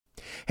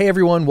Hey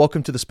everyone,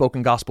 welcome to the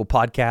Spoken Gospel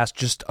Podcast.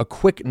 Just a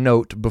quick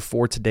note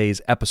before today's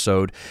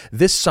episode.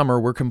 This summer,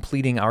 we're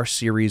completing our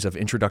series of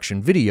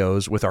introduction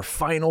videos with our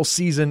final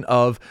season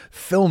of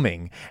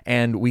filming,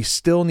 and we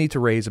still need to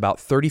raise about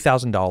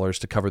 $30,000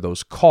 to cover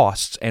those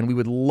costs, and we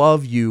would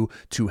love you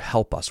to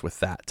help us with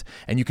that.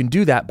 And you can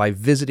do that by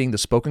visiting the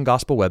Spoken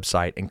Gospel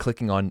website and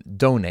clicking on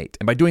Donate.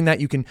 And by doing that,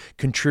 you can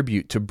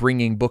contribute to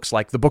bringing books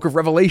like the Book of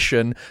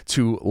Revelation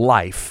to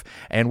life.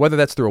 And whether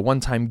that's through a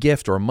one-time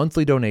gift or a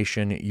monthly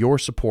donation, your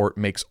support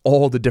makes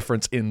all the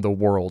difference in the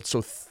world.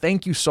 So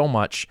thank you so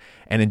much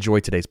and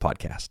enjoy today's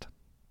podcast.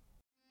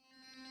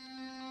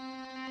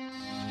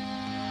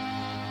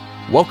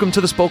 Welcome to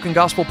the Spoken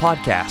Gospel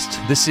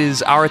Podcast. This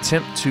is our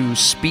attempt to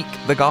speak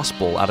the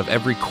gospel out of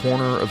every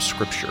corner of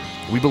Scripture.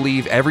 We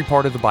believe every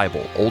part of the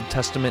Bible, Old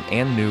Testament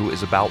and New,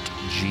 is about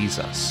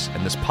Jesus.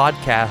 And this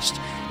podcast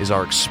is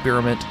our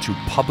experiment to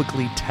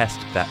publicly test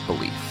that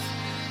belief.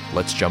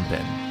 Let's jump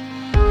in.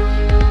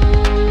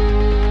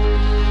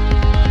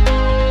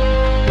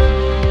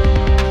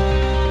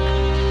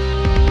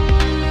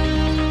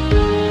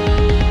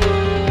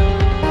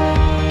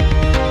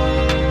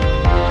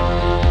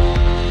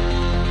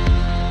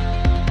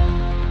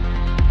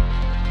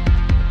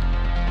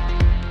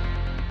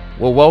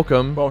 Well,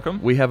 welcome. Welcome.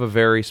 We have a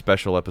very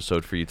special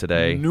episode for you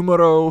today.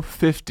 Numero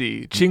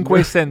 50.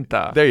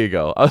 Cinquecenta. There you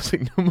go. I was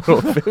like,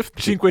 numero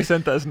 50.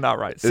 Cinquecenta is not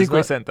right.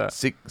 Cinquecenta.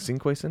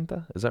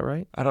 Cinquecenta? Is that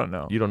right? I don't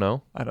know. You don't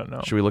know? I don't know.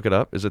 Should we look it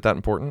up? Is it that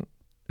important?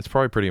 It's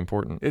probably pretty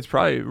important. It's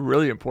probably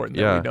really important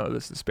that we know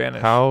this in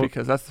Spanish.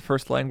 Because that's the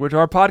first language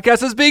our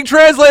podcast is being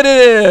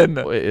translated in.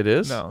 It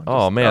is?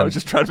 No. Man. I was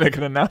just trying to make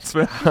an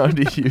announcement. How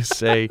do you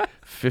say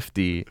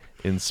 50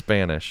 in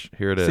Spanish?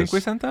 Here it is.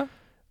 Cinquecenta?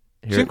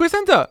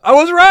 Cinquecenta. I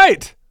was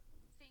right.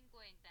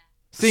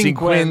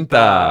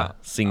 Cinquenta.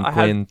 I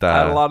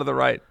had a lot of the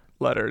right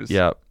letters.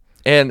 Yeah.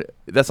 And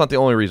that's not the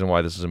only reason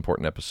why this is an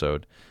important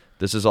episode.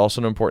 This is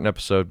also an important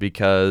episode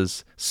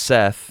because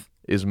Seth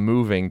is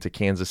moving to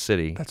Kansas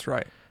City. That's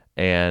right.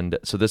 And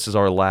so this is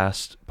our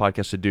last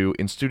podcast to do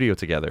in studio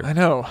together. I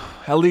know.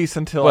 At least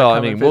until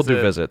we'll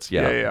do visits.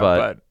 Yeah,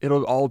 but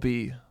it'll all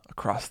be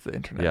across the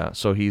internet. Yeah.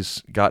 So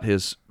he's got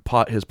his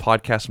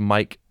podcast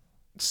mic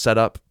set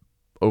up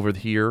over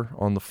here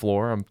on the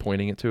floor. I'm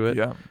pointing it to it.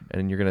 Yeah.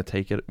 And you're going to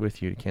take it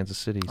with you to Kansas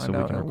City so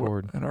we can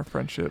record. And our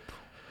friendship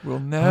will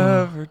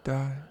never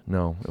die.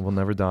 No, it will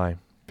never die.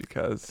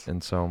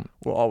 And so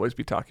we'll always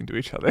be talking to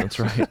each other.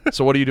 That's right.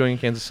 So what are you doing in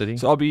Kansas City?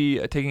 So I'll be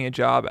taking a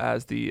job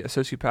as the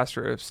associate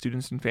pastor of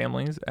students and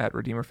families at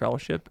Redeemer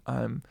Fellowship.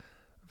 I'm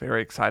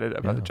very excited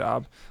about the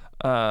job.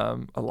 A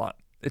lot.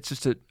 It's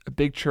just a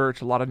big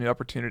church, a lot of new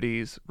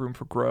opportunities, room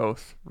for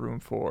growth,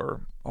 room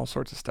for all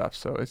sorts of stuff.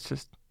 So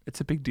it's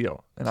a big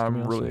deal, and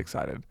I'm really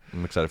excited.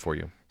 I'm excited for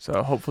you.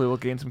 So hopefully we'll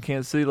gain some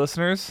Kansas City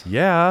listeners.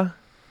 Yeah.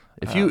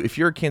 If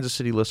you're a Kansas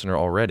City listener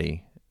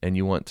already and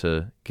you want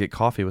to get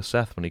coffee with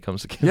Seth when he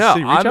comes to Kansas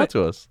City, reach out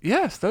to us.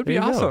 Yes, that would be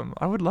awesome.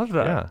 I would love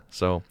that. Yeah.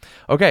 So,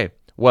 okay.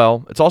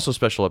 Well, it's also a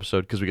special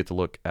episode because we get to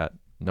look at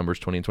Numbers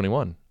 20 and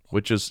 21,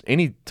 which is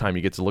any time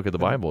you get to look at the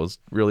Bible is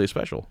really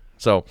special.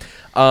 So,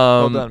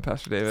 well done,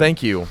 Pastor David.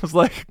 Thank you. It was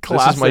like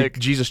classic. This is my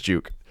Jesus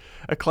juke.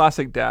 A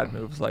classic dad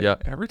move. Like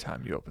every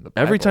time you open the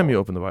Bible. Every time you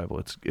open the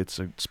Bible, it's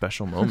a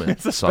special moment.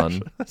 It's a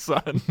son.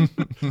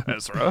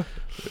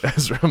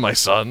 Ezra, my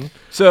son.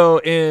 So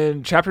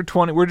in chapter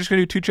 20, we're just going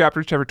to do two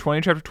chapters, chapter 20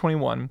 and chapter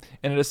 21,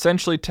 and it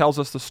essentially tells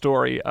us the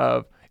story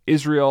of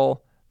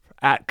Israel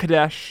at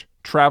Kadesh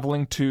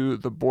traveling to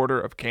the border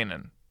of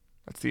Canaan.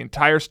 That's the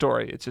entire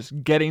story. It's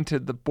just getting to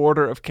the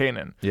border of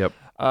Canaan. Yep.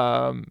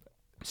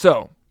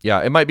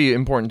 Yeah, it might be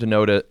important to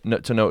note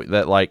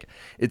that like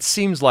it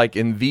seems like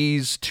in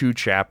these two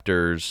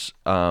chapters,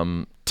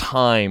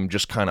 time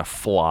just kind of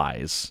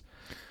flies.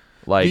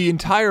 Like the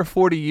entire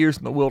 40 years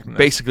in the wilderness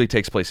basically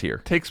takes place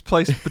here. Takes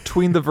place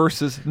between the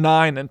verses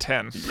 9 and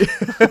 10.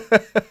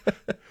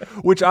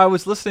 Which I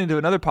was listening to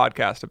another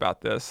podcast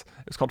about this.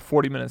 It's called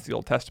 40 Minutes of the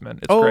Old Testament.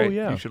 It's great.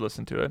 Yeah. You should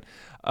listen to it.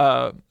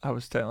 I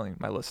was telling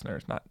my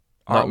listeners, not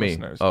me.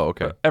 Listeners. Oh,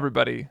 okay.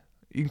 Everybody,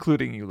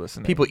 including you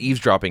listening. People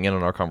eavesdropping in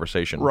on our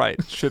conversation.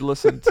 Right. Should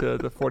listen to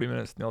the 40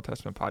 Minutes in the Old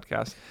Testament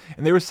podcast.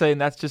 And they were saying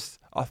that's just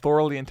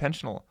thoroughly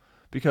intentional.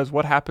 Because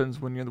what happens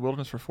when you're in the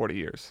wilderness for 40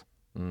 years?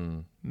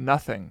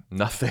 Nothing.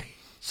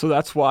 So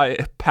that's why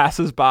it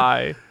passes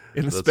by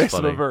in the space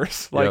of a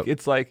verse. Like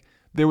It's like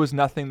there was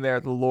nothing there.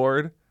 The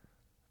Lord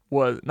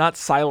was not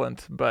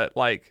silent, but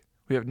like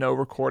we have no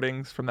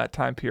recordings from that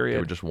time period.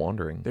 They were just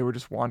wandering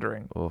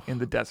in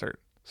the desert.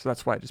 So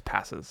that's why it just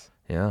passes.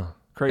 Yeah.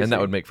 Crazy. And that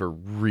would make for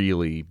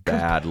really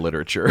bad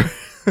literature.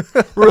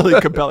 Really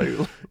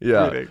compelling.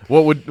 Yeah. Reading.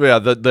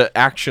 The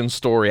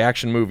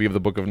action movie of the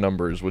Book of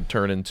Numbers would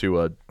turn into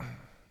a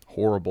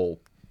horrible,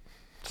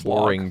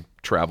 boring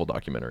travel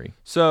documentary.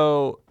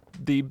 So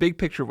the big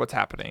picture of what's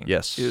happening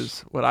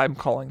is what I'm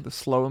calling the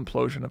slow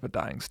implosion of a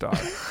dying star.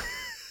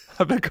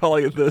 I've been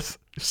calling it this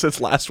since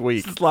last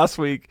week.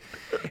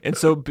 And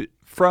so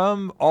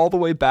from all the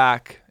way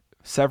back,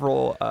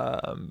 several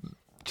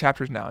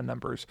chapters now in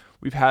Numbers,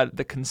 we've had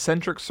the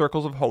concentric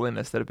circles of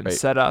holiness that have been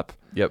set up.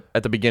 Yep.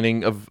 At the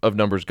beginning of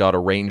Numbers, God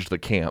arranged the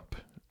camp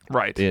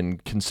Right. in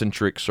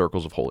concentric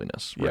circles of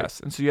holiness. Right? Yes.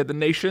 And so you had the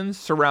nations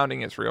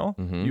surrounding Israel.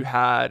 You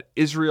had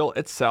Israel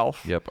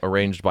itself. Yep.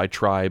 Arranged by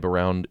tribe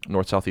around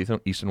north, south,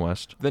 east, and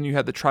west. Then you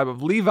had the tribe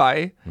of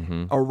Levi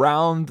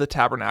around the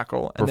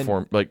tabernacle. And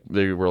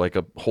they were like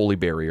a holy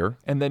barrier.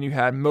 And then you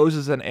had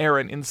Moses and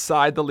Aaron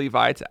inside the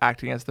Levites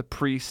acting as the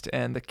priest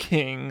and the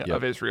king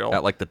of Israel.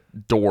 At like the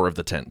door of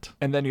the tent.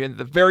 And then at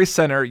the very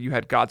center, you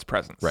had God's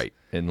presence. Right.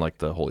 In like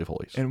the Holy of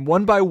Holies. And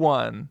one by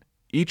one,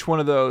 each one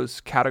of those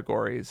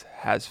categories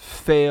has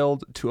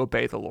failed to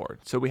obey the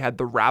Lord. So we had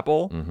the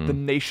rabble, the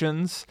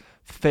nations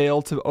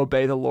failed to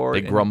obey the Lord.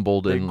 They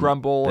grumbled. They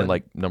grumble.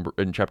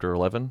 In chapter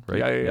 11,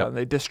 right? Yeah.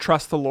 They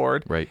distrust the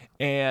Lord. Right.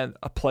 And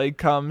a plague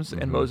comes,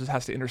 and Moses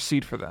has to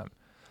intercede for them.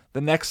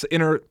 The next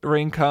inner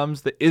ring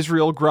comes, the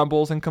Israel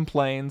grumbles and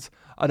complains.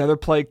 Another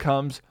plague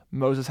comes,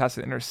 Moses has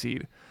to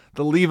intercede.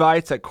 The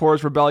Levites at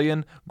Korah's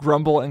rebellion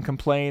grumble and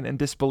complain and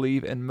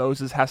disbelieve, and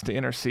Moses has to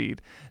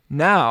intercede.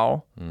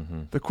 Now,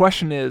 the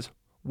question is,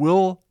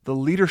 will the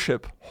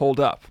leadership hold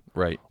up?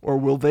 Right. Or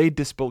will they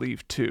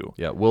disbelieve too?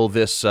 Yeah. Will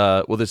this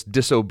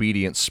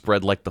disobedience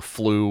spread like the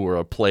flu or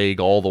a plague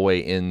all the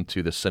way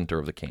into the center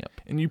of the camp?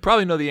 And you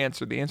probably know the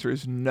answer. The answer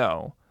is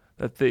no.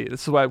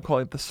 This is why I'm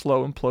calling it the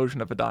slow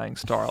implosion of a dying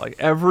star. Like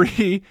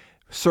every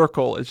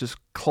circle is just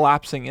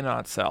collapsing in on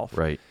itself.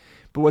 Right.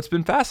 But what's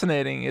been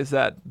fascinating is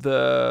that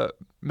the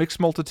mixed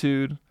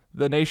multitude,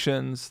 the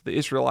nations, the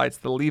Israelites,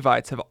 the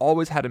Levites have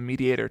always had a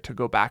mediator to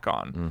go back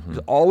on. There's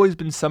always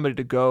been somebody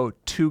to go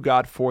to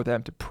God for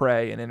them to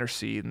pray and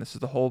intercede. And this is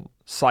the whole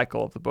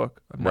cycle of the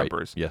book of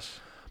Numbers. Right. Yes.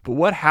 But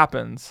what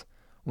happens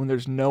when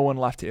there's no one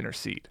left to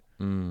intercede?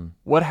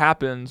 What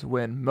happens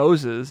when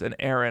Moses and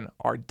Aaron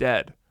are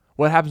dead?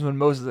 What happens when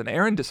Moses and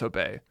Aaron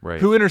disobey?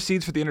 Right. Who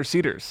intercedes for the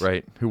interceders?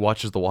 Right. Who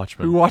watches the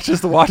watchmen? Who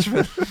watches the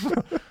watchmen?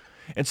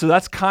 And so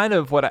that's kind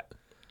of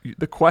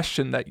the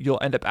question that you'll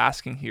end up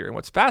asking here. And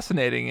what's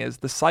fascinating is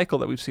the cycle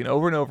that we've seen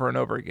over and over and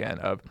over again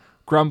of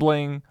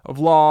grumbling, of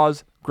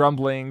laws,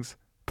 grumblings,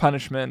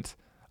 punishment,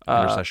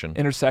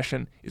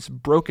 intercession is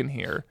broken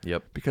here.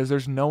 Yep. Because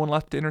there's no one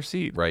left to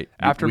intercede. Right.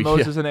 After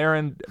Moses and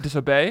Aaron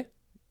disobey.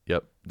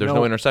 Yep. There's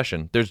no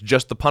intercession. There's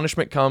just the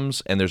punishment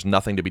comes, and there's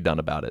nothing to be done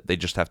about it. They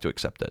just have to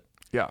accept it.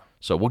 Yeah.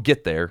 So we'll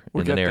get there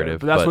in the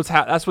narrative. But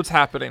that's what's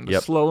happening. The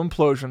slow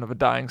implosion of a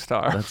dying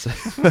star.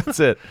 That's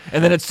it.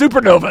 And then it's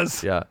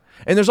supernovas. Yeah.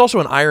 And there's also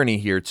an irony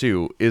here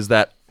too, is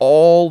that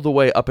all the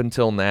way up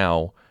until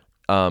now,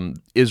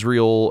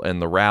 Israel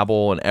and the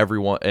rabble and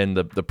everyone and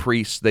the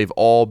priests, they've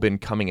all been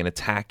coming and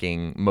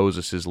attacking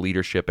Moses'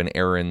 leadership and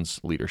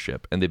Aaron's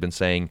leadership. And they've been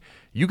saying,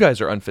 you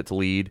guys are unfit to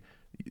lead.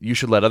 You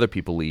should let other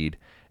people lead.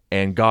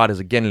 And God has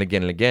again and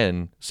again and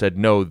again said,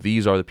 no,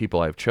 these are the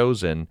people I've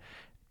chosen.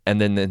 And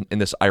then in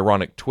this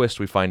ironic twist,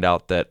 we find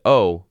out that,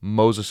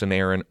 Moses and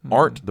Aaron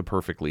aren't the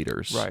perfect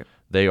leaders. Right.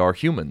 They are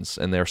humans,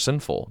 and they're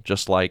sinful,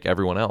 just like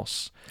everyone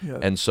else. Yeah.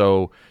 And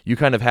so you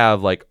kind of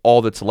have like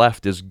all that's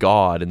left is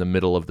God in the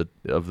middle of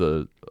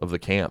the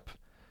camp,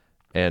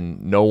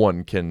 and no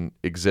one can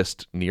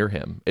exist near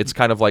him. It's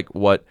kind of like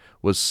what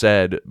was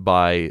said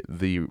by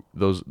the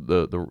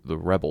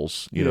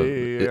rebels.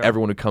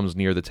 Everyone who comes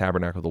near the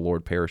tabernacle of the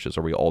Lord perishes.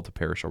 Are we all to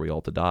perish? Are we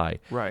all to die?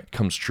 Right.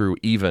 Comes true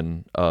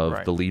even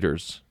of the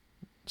leaders.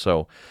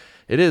 So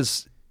it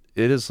is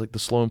like the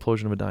slow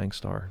implosion of a dying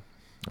star.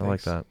 I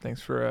like that.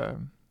 Thanks for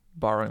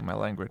borrowing my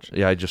language.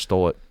 Yeah, I just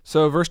stole it.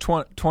 So verse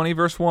 20,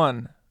 verse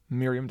 1,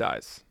 Miriam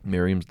dies.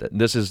 Miriam's dead.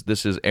 This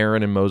is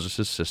Aaron and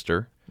Moses'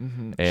 sister.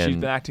 And she's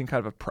been acting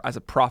kind of as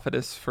a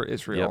prophetess for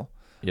Israel.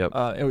 Yep.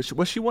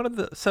 Was she one of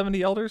the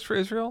 70 elders for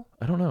Israel?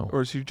 I don't know.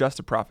 Or is she just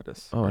a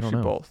prophetess? Oh, I don't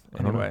know. Both.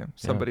 Anyway,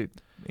 somebody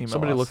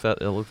email us.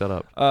 look that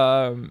up.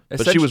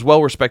 But she was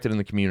well respected in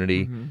the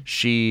community.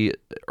 She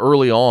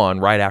early on,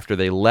 right after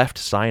they left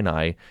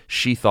Sinai,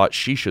 she thought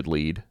she should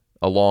lead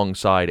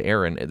alongside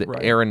Aaron.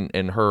 Right. Aaron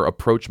and her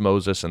approach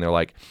Moses, and they're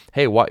like,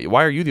 "Hey, why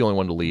are you the only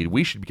one to lead?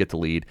 We should get to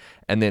lead."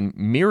 And then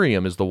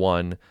Miriam is the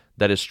one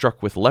that is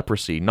struck with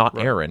leprosy, not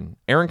Aaron.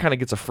 Aaron kind of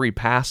gets a free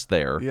pass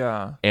there.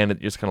 Yeah. And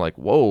it's kind of like,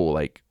 whoa,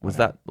 like was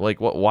that like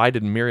what? Why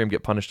did Miriam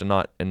get punished and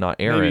not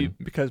Aaron? Maybe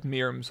because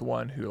Miriam's the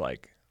one who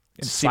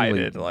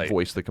incited,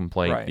 voiced the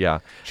complaint. Right. Yeah.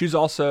 She was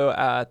also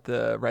at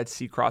the Red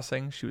Sea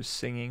crossing. She was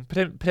singing,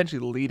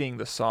 potentially leading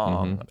the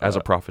song as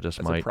a prophetess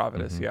as might. a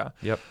prophetess, yeah.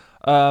 Yep.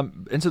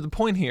 And so the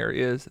point here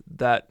is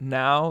that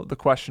now the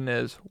question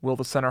is, will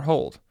the center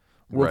hold?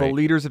 Will the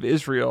leaders of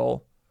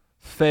Israel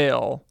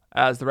fail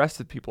as the rest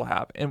of the people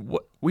have? And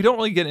we don't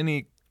really get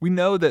any. We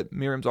know that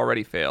Miriam's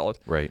already failed.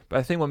 Right. But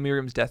I think what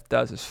Miriam's death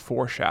does is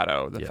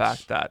foreshadow the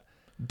fact that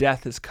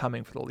death is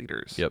coming for the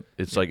leaders. Yep.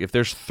 It's like if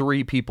there's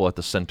 3 people at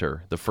the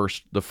center, the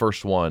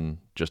first one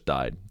just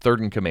died. Third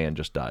in command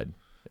just died.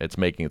 It's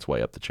making its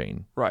way up the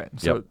chain. Right.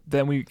 So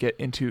then we get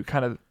into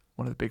kind of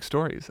one of the big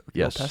stories of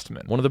the Old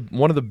Testament.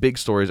 One of the big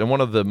stories, and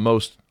one of the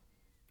most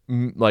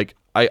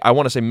I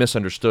want to say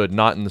misunderstood,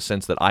 not in the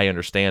sense that I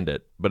understand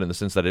it, but in the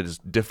sense that it is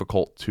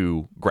difficult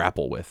to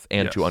grapple with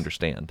and to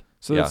understand.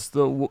 So it's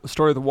the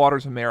story of the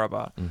waters of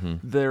Meribah. Mm-hmm.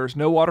 There's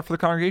no water for the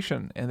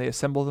congregation, and they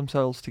assemble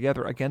themselves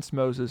together against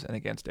Moses and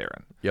against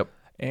Aaron. Yep.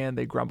 And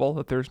they grumble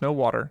that there's no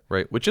water.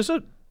 Right, which is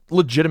a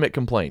legitimate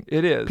complaint.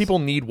 It is. People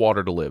need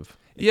water to live.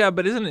 Yeah,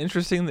 but isn't it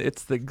interesting that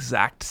it's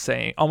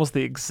almost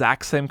the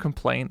exact same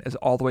complaint as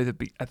all the way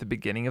at the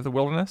beginning of the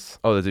wilderness?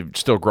 Oh, they're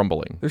still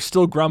grumbling. They're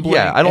still grumbling.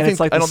 Yeah, I don't think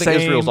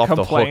Israel's off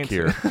the hook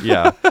here.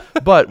 Yeah,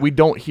 but we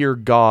don't hear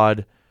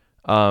God,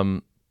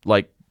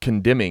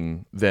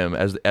 condemning them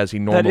as he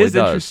normally does.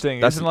 That is interesting.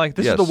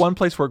 This is the one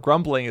place where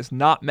grumbling is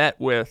not met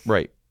with.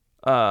 Right.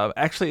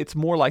 Actually, it's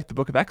more like the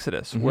book of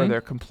Exodus, where they're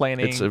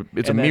complaining.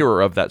 It's a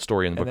mirror of that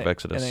story in the book of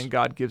Exodus. And then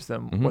God gives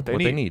them what they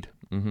need.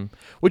 Mm-hmm.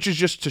 Which is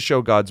just to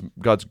show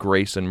God's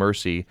grace and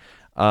mercy.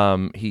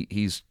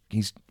 He's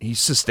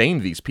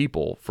sustained these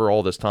people for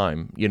all this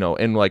time,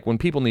 and like when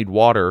people need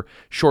water,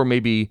 sure,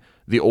 maybe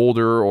the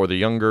older or the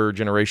younger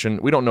generation,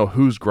 we don't know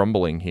who's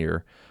grumbling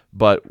here,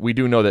 but we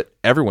do know that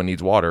everyone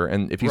needs water,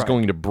 and if he's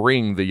going to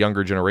bring the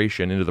younger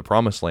generation into the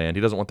promised land,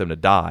 he doesn't want them to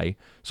die,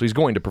 so he's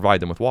going to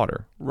provide them with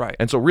water. Right.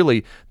 And so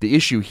really, the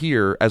issue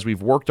here, as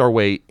we've worked our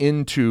way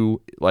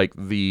into like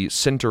the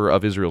center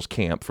of Israel's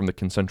camp, from the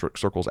concentric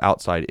circles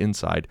outside,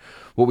 inside,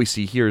 what we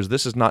see here is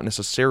this is not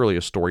necessarily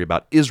a story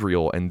about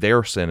Israel and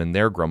their sin and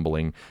their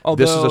grumbling.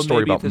 Although this is a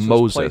story about Moses.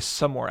 Was placed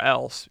somewhere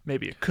else,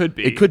 maybe it could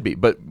be. It could be,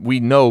 but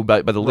we know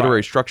by the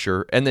literary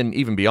structure, and then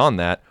even beyond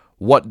that,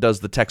 what does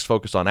the text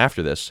focus on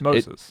after this?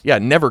 Moses.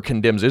 It never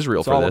condemns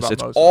Israel for this.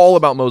 It's all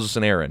about Moses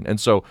and Aaron. And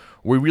so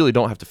we really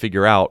don't have to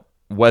figure out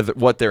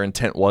what their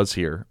intent was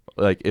here,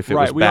 like if it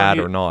was bad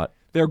or not.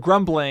 They're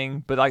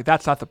grumbling, but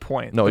that's not the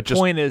point. No, the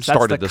point is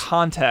that's the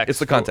context. It's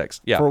the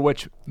context, for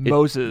which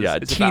Moses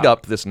teed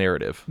up this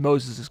narrative.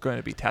 Moses is going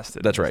to be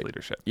tested. That's in right. His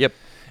leadership. Yep.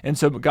 And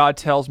so God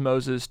tells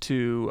Moses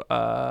to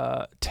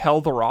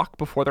tell the rock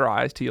before their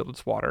eyes to yield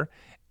its water,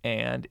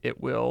 and it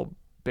will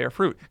bear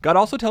fruit. God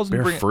also tells him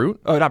to bring fruit.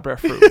 Oh, not bear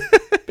fruit.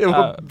 It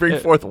will bring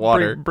forth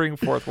water. Bring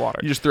forth water.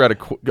 You just threw out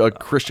a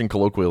Christian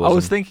colloquialism. I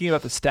was thinking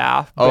about the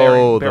staff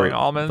bearing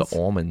almonds. The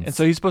almonds. And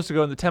so he's supposed to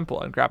go in the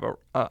temple and grab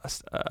a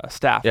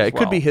staff. Yeah, it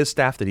could be his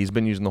staff that he's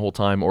been using the whole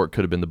time, or it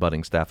could have been the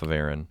budding staff of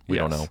Aaron. We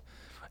don't know.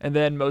 And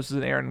then Moses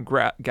and Aaron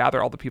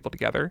gather all the people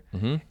together.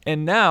 Mm-hmm.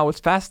 And now what's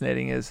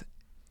fascinating is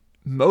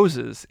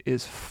Moses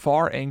is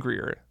far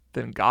angrier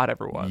than God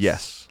ever was.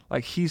 Yes.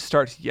 Like he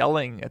starts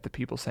yelling at the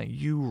people saying,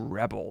 "You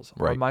rebels,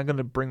 or am I going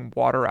to bring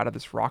water out of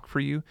this rock for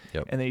you?"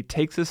 Yep. And then he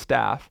takes his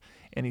staff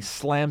and he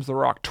slams the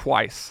rock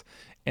twice,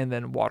 and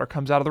then water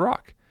comes out of the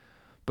rock.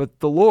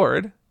 But the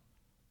Lord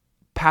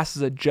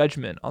passes a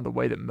judgment on the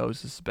way that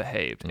Moses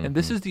behaved. Mm-hmm. And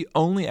this is the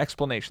only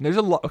explanation. There's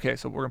a lot. Okay,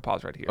 so we're going to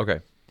pause right here.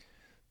 Okay.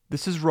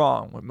 This is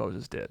wrong what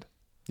Moses did.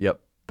 Yep.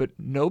 But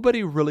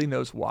nobody really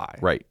knows why.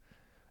 Right.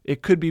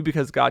 It could be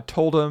because God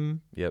told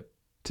him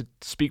to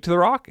speak to the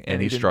rock,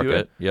 and he didn't struck do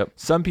it. Yep.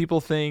 Some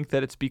people think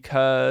that it's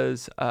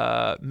because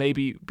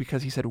maybe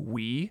because he said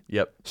we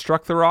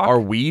struck the rock. Are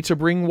we to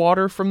bring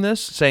water from this?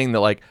 Saying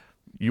that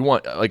you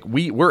want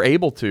we're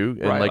able to,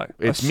 and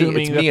it's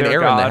me and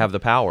Aaron God. that have the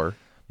power.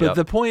 But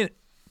the point,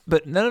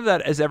 but none of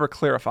that is ever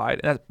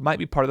clarified, and that might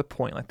be part of the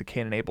point, like the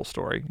Cain and Abel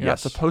story. You're not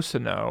supposed to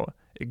know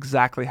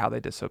exactly how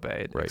they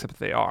disobeyed, except that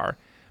they are.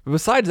 But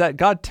besides that,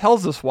 God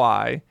tells us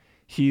why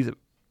he's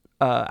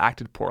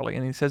acted poorly,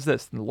 and he says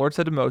this: "And the Lord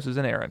said to Moses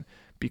and Aaron,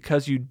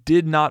 because you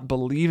did not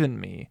believe in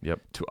me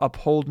to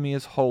uphold me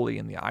as holy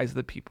in the eyes of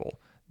the people,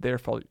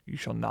 therefore you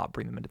shall not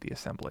bring them into the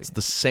assembly." It's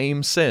the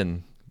same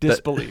sin.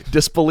 Disbelief.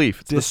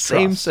 Disbelief. It's Distrust. the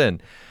same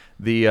sin.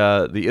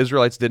 The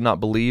Israelites did not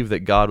believe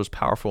that God was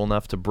powerful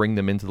enough to bring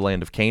them into the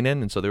land of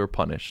Canaan, and so they were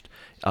punished.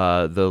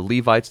 The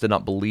Levites did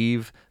not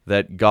believe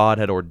that God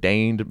had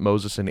ordained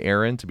Moses and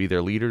Aaron to be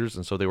their leaders,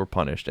 and so they were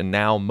punished. And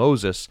now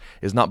Moses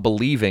is not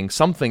believing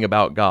something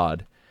about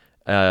God,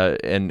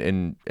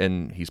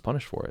 and he's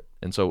punished for it.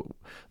 And so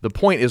the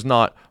point is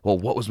not, well,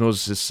 what was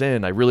Moses'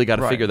 sin? I really got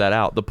to figure that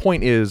out. The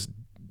point is,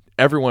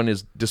 everyone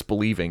is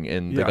disbelieving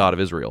in the God of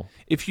Israel.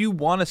 If you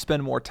want to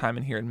spend more time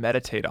in here and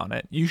meditate on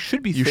it, you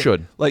should be. You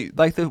should. Like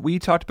we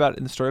talked about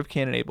in the story of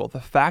Cain and Abel. The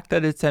fact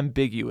that it's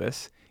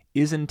ambiguous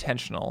is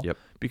intentional. Yep.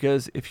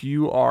 Because if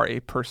you are a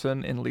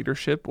person in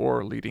leadership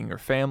or leading your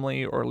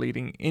family or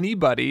leading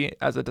anybody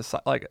as a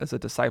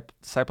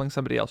discipling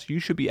somebody else, you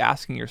should be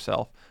asking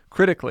yourself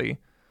critically,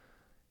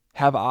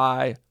 have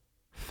I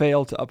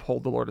failed to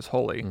uphold the Lord as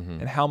holy?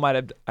 Mm-hmm. And how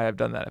might I have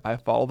done that? If I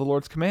follow the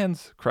Lord's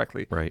commands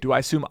correctly, do I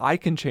assume I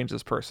can change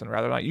this person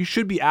rather than not? You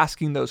should be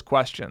asking those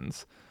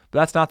questions, but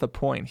that's not the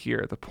point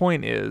here. The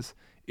point is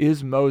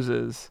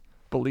Moses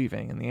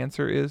believing? And the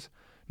answer is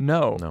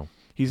no,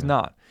 he's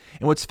not.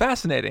 And what's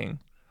fascinating,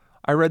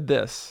 I read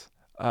this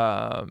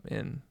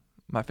in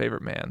my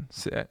favorite man,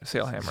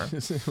 Sailhammer.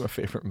 This is my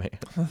favorite man.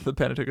 The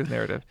Pentateuch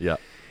narrative. Yeah.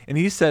 And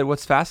he said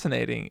what's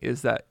fascinating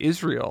is that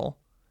Israel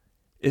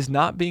is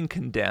not being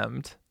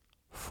condemned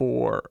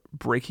for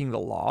breaking the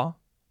law.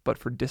 but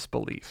for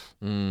disbelief.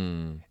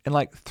 And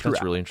like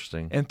that's really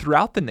interesting. And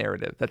throughout the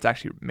narrative, that's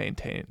actually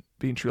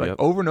being true. Like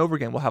over and over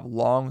again, we'll have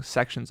long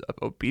sections of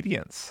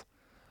obedience,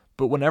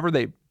 but whenever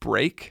they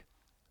break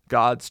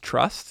God's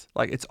trust,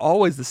 like it's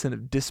always the sin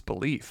of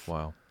disbelief.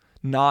 Wow.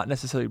 Not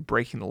necessarily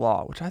breaking the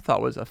law, which I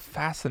thought was a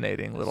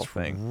fascinating little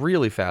thing.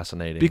 Really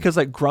fascinating. Because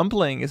like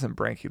grumbling isn't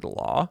breaking the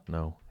law.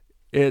 No.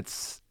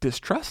 It's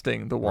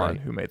distrusting the one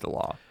who made the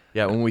law.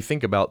 Yeah, when we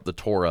think about the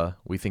Torah,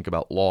 we think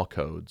about law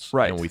codes.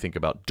 Right. And we think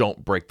about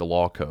don't break the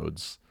law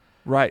codes.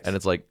 Right. And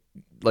it's like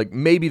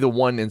maybe the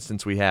one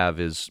instance we have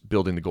is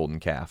building the golden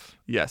calf.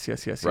 Yes.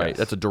 Right.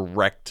 That's a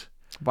direct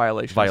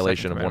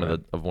violation of one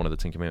of the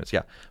Ten Commandments.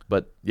 Yeah.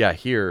 But yeah,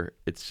 here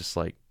it's just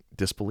like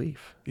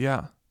disbelief.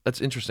 Yeah. That's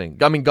interesting.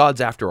 I mean,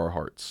 God's after our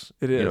hearts.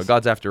 It is.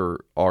 God's after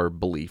our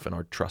belief and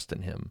our trust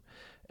in him.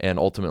 And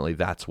ultimately,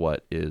 that's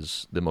what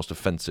is the most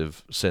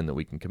offensive sin that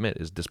we can commit,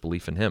 is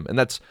disbelief in him. And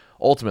that's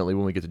ultimately,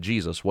 when we get to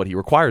Jesus, what he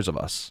requires of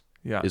us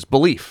is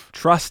belief.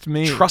 Trust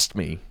me. Trust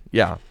me.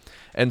 Yeah.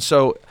 And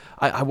so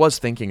I was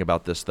thinking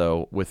about this,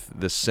 though, with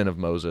this sin of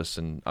Moses,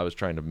 and I was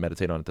trying to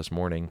meditate on it this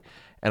morning.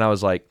 And I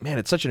was like, man,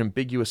 it's such an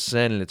ambiguous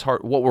sin, and it's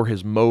hard. What were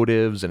his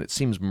motives? And it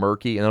seems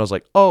murky. And I was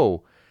like,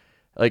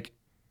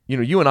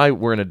 you and I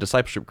were in a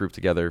discipleship group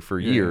together for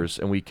years,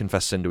 and we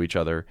confess sin to each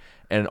other.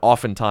 And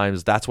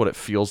oftentimes, that's what it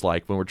feels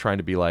like when we're trying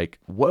to be like,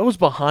 what was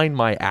behind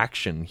my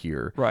action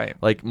here? Right.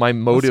 Like my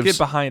motives. Let's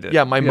get behind it.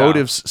 Yeah, my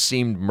motives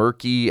seemed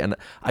murky, and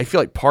I feel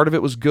like part of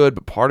it was good,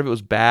 but part of it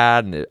was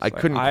bad, and I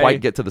couldn't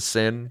quite get to the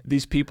sin.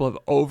 These people have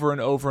over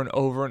and over and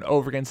over and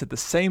over again said the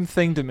same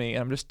thing to me,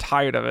 and I'm just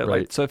tired of it.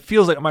 Right. Like, so it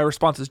feels like my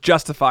response is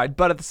justified,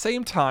 but at the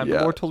same time, the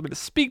Lord told me to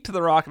speak to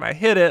the rock, and I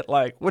hit it.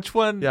 Like, which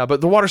one? Yeah,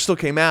 but the water still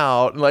came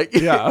out. Like,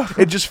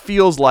 it just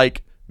feels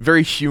like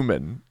very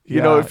human.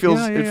 It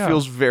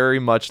feels very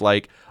much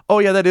like, oh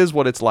yeah, that is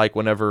what it's like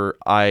whenever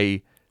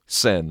I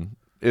sin.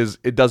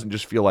 It doesn't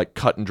just feel like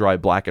cut and dry,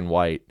 black and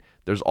white.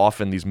 There's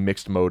often these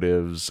mixed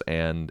motives,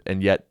 and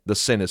yet the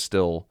sin is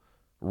still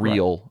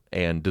real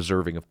and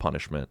deserving of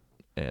punishment.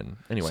 And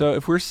anyway, so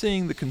if we're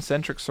seeing the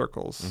concentric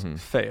circles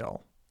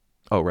fail,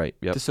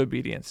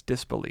 disobedience,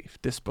 disbelief,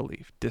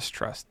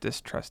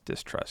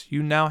 distrust,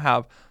 you now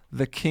have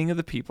the king of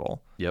the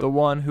people, the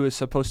one who is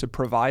supposed to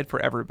provide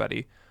for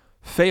everybody,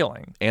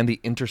 failing. And the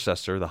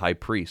intercessor, the high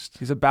priest.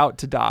 He's about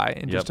to die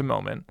in just a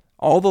moment.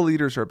 All the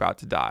leaders are about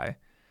to die.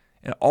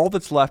 And all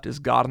that's left is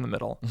God in the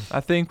middle. I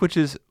think, which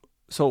is,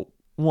 so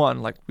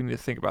one, like we need to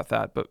think about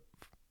that, but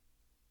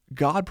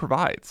God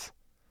provides.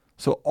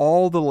 So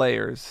all the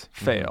layers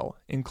fail,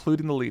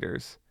 including the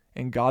leaders,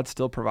 and God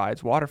still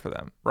provides water for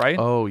them, right?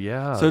 Oh,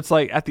 yeah. So it's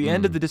like at the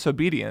end of the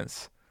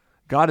disobedience,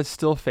 God is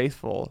still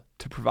faithful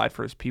to provide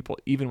for his people,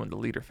 even when the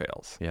leader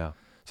fails. Yeah.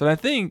 So I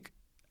think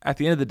at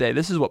the end of the day,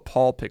 this is what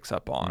Paul picks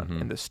up on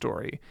in this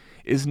story,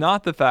 is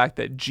not the fact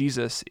that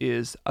Jesus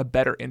is a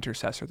better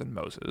intercessor than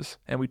Moses.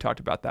 And we talked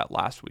about that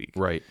last week.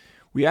 Right.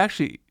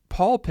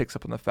 Paul picks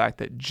up on the fact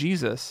that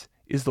Jesus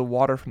is the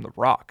water from the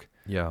rock.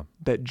 Yeah.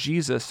 That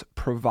Jesus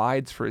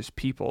provides for his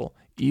people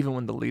even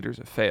when the leaders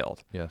have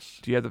failed. Yes.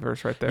 Do you have the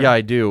verse right there? Yeah, I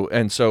do.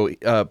 And so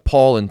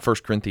Paul in 1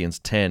 Corinthians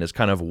 10 is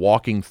kind of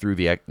walking through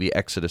the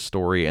Exodus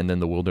story and then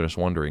the wilderness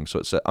wandering.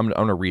 So I'm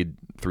going to read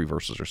 3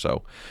 verses or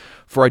so.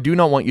 For I do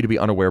not want you to be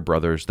unaware,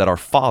 brothers, that our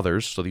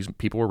fathers, so these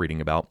people we're reading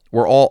about,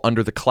 were all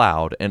under the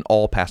cloud and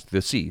all passed through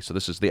the sea. So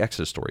this is the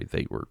Exodus story.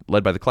 They were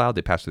led by the cloud,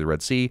 they passed through the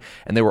Red Sea,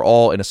 and they were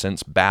all, in a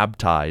sense,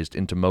 baptized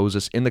into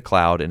Moses in the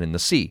cloud and in the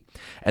sea.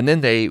 And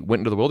then they went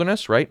into the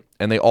wilderness, right?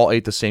 And they all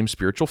ate the same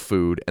spiritual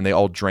food, and they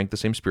all drank the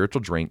same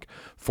spiritual drink.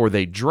 For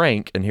they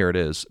drank, and here it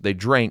is, they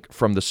drank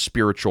from the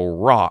spiritual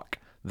rock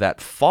that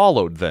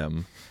followed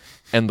them,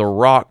 and the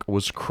rock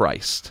was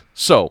Christ.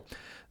 So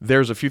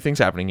there's a few things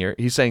happening here.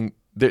 He's saying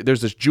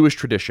there's this Jewish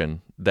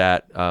tradition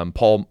that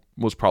Paul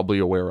was probably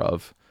aware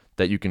of,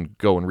 that you can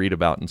go and read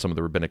about in some of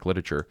the rabbinic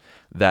literature,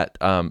 that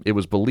it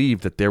was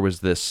believed that there was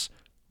this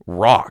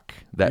rock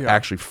that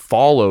actually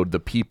followed the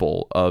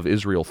people of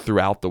Israel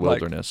throughout the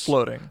wilderness,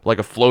 like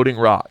a floating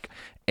rock,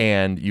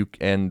 and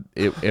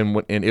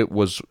it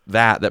was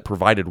that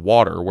provided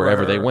water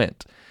wherever they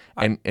went.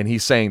 And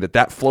he's saying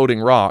that floating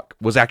rock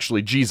was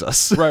actually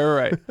Jesus.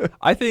 Right.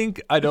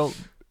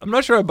 I'm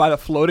not sure I buy the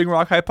floating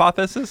rock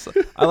hypothesis.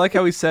 I like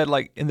how he said,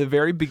 like, in the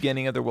very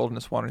beginning of their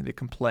wilderness wandering, they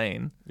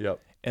complain. Yep.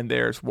 And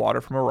there's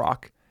water from a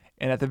rock.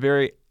 And at the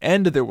very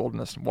end of their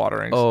wilderness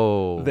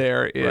wanderings,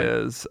 there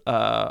is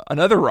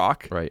another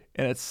rock. Right.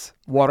 And it's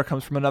water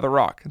comes from another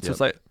rock. And so it's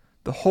like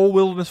the whole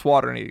wilderness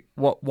wanderings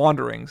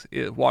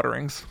is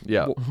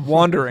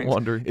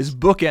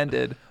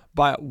bookended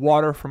by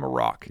water from a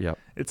rock. Yep.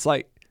 It's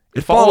like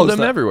it followed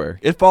them everywhere.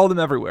 It followed them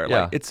everywhere.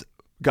 Yeah. Like it's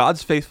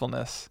God's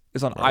faithfulness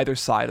is on either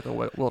side of the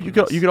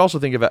wilderness. You could also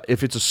think of it,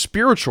 if it's a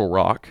spiritual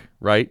rock,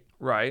 right?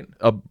 Right.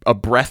 A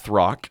breath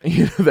rock,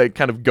 that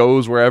kind of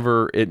goes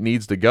wherever it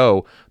needs to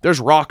go. There's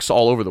rocks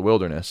all over the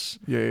wilderness.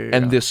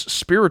 And this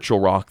spiritual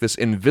rock, this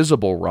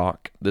invisible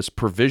rock, this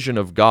provision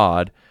of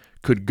God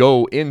could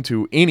go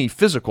into any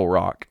physical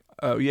rock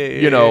Oh, yeah,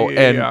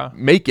 and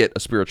make it a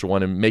spiritual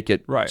one and make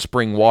it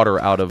spring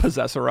water out of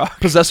possess a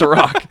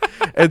rock.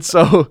 And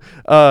so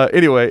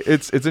anyway,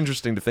 it's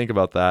interesting to think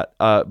about that.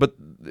 But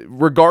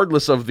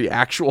regardless of the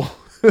actual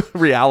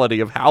reality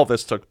of how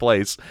this took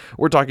place,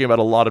 we're talking about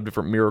a lot of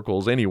different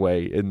miracles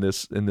anyway in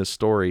this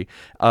story.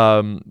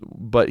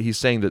 But he's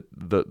saying that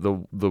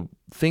the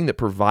thing that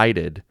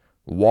provided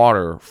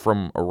water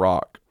from a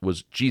rock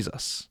was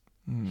Jesus.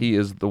 He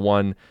is the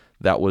one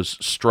that was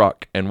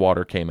struck and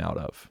water came out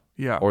of.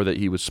 Yeah. Or that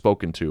he was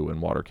spoken to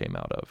and water came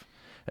out of.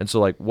 And so,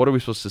 like, what are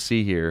we supposed to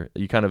see here?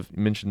 You kind of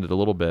mentioned it a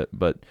little bit,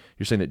 but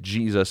you're saying that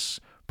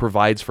Jesus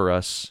provides for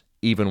us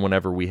even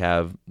whenever we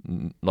have,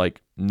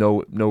 like,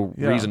 no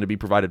reason to be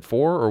provided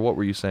for, or what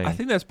were you saying? I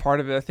think that's part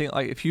of it. I think,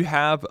 like, if you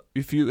have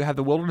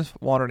the wilderness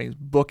wanderings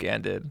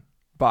bookended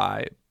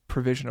by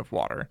provision of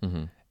water,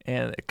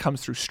 and it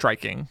comes through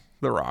striking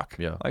the rock.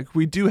 Yeah. Like,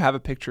 we do have a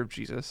picture of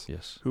Jesus,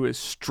 yes, who is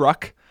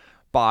struck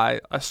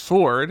by a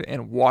sword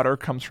and water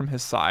comes from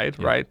his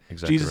side, right?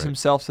 Exactly Jesus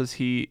himself says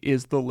he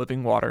is the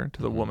living water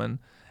to the woman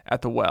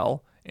at the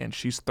well, and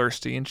she's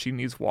thirsty and she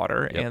needs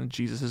water, and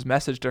Jesus'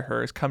 message to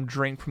her is, come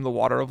drink from the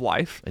water of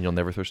life. And you'll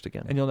never thirst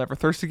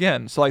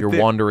again. So, like, your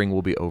wandering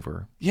will be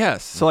over.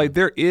 Yes. So, like,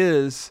 there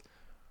is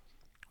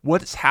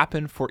what's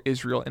happened for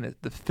Israel, and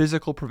the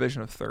physical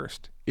provision of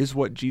thirst is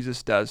what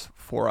Jesus does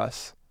for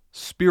us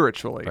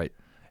spiritually. Right.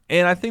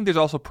 And I think there's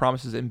also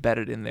promises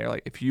embedded in there.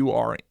 Like, if you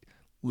are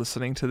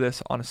listening to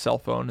this on a cell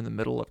phone in the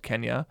middle of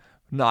Kenya,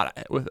 not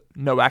with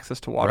no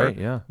access to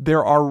water,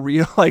 there are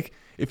real, like,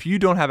 if you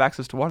don't have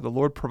access to water, the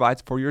Lord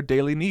provides for your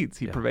daily needs.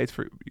 He provides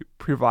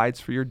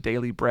for your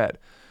daily bread.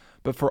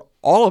 But for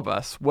all of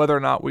us, whether or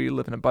not we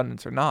live in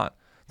abundance or not,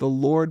 the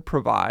Lord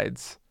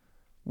provides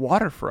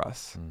water for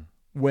us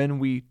when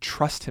we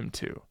trust him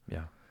to.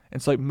 Yeah.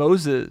 And so, like,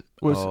 Moses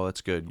was... Oh,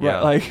 that's good.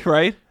 Yeah.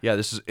 Right?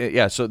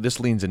 Yeah, so this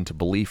leans into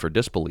belief or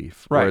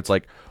disbelief. Right. Where it's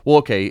like, well,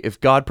 okay, if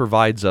God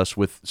provides us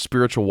with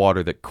spiritual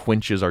water that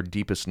quenches our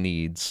deepest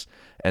needs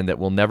and that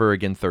we'll never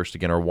again thirst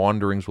again, our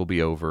wanderings will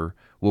be over,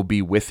 we'll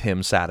be with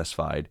him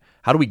satisfied,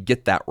 how do we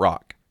get that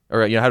rock?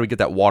 Or, how do we get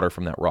that water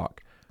from that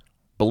rock?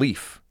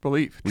 Belief.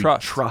 We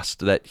trust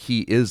that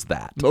he is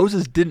that.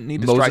 Moses didn't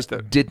need to strike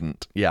the...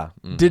 didn't. Yeah.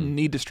 Mm-hmm. Didn't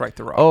need to strike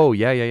the rock. Oh,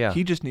 yeah.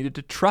 He just needed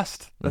to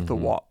trust that the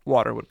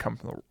water would come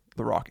from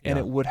the rock, and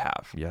it would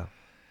have. Yeah.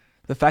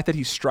 The fact that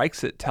he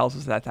strikes it tells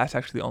us that that's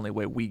actually the only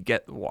way we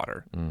get the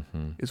water,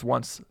 is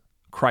once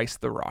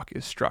Christ the rock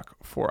is struck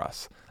for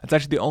us. That's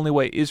actually the only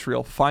way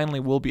Israel finally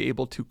will be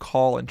able to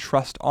call and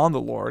trust on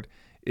the Lord,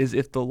 is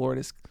if the Lord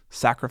is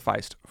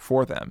sacrificed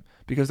for them,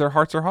 because their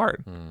hearts are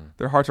hard.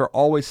 Their hearts are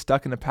always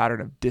stuck in a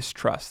pattern of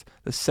distrust.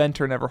 The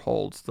center never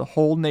holds. The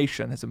whole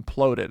nation has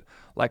imploded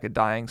like a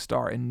dying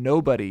star, and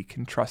nobody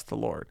can trust the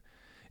Lord.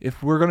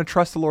 If we're going to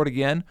trust the Lord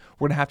again,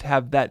 we're going to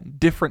have that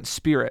different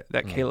spirit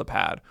that Caleb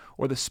had,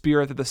 or the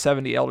spirit that the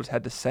 70 elders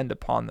had descend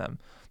upon them.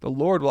 The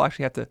Lord will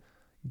actually have to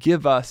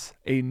give us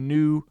a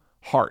new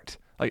heart.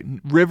 Like,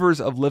 rivers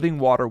of living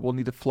water will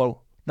need to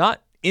flow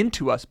not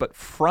into us, but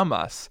from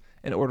us,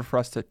 in order for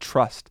us to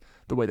trust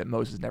the way that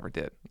Moses never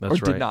did. That's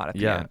did not at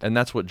the end. And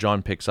that's what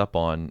John picks up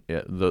on.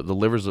 The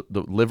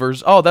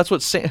livers. Oh, that's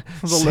what Sam,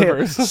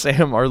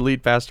 our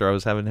lead pastor, I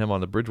was having him on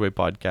the Bridgeway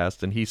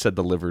podcast, and he said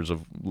the livers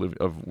of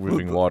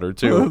living water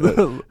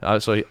too.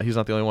 So he's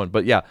not the only one.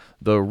 But yeah,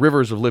 the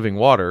rivers of living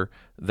water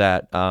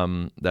that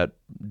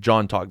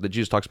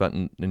Jesus talks about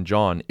in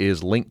John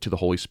is linked to the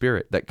Holy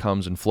Spirit that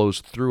comes and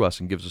flows through us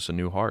and gives us a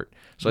new heart.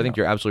 So I think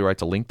you're absolutely right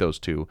to link those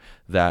two,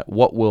 that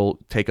what will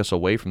take us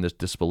away from this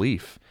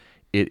disbelief,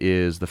 it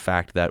is the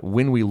fact that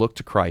when we look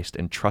to Christ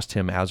and trust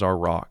him as our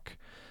rock,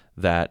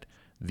 that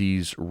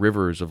these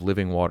rivers of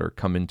living water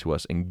come into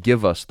us and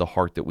give us the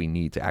heart that we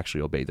need to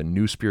actually obey, the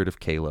new spirit of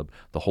Caleb,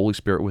 the Holy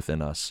Spirit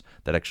within us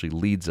that actually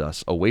leads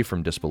us away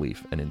from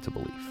disbelief and into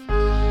belief.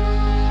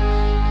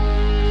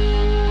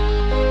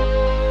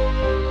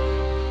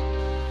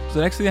 So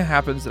the next thing that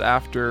happens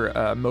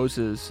after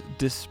Moses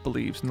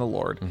disbelieves in the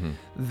Lord,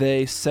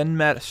 they send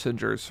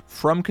messengers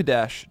from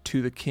Kadesh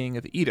to the king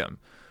of Edom,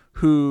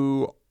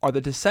 who are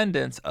the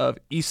descendants of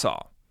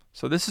Esau.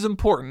 So this is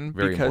important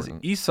because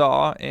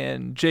Esau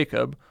and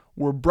Jacob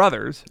were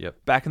brothers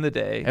back in the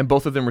day. And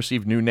both of them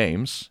received new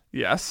names.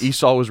 Yes.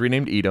 Esau was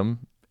renamed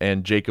Edom,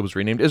 and Jacob was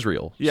renamed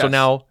Israel. Yes. So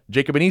now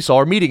Jacob and Esau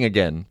are meeting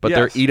again, but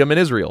they're Edom and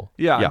Israel.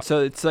 Yeah. So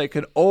it's like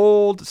an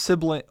old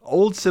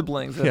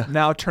siblings that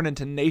now turn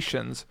into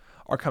nations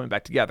are coming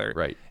back together.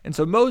 Right. And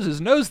so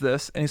Moses knows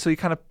this, and so he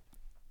kind of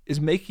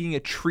is making a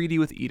treaty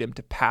with Edom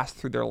to pass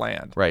through their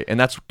land. Right. And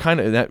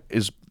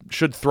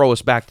should throw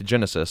us back to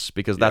Genesis,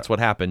 because that's what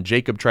happened.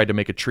 Jacob tried to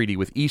make a treaty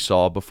with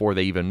Esau before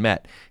they even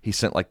met. He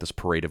sent like this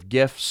parade of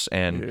gifts,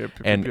 and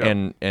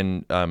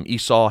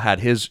Esau had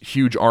his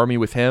huge army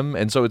with him,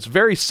 and so it's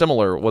very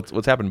similar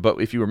what's happened.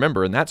 But if you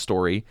remember in that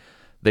story,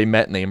 they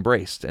met and they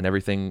embraced, and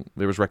everything,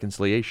 there was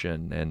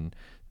reconciliation, and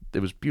it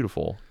was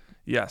beautiful.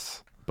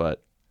 Yes,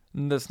 but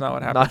that's not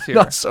what happens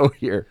Not so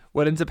here.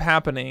 What ends up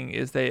happening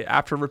is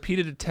after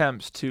repeated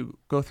attempts to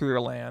go through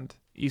their land,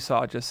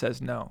 Esau just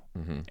says no.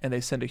 And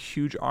they send a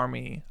huge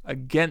army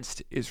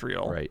against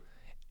Israel. Right.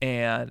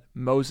 And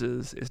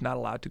Moses is not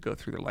allowed to go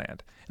through their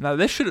land. Now,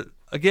 this should,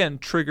 again,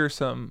 trigger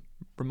some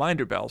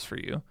reminder bells for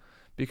you,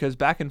 because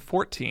back in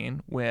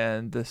 14,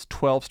 when this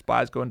 12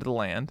 spies go into the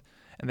land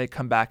and they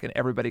come back and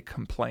everybody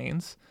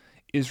complains,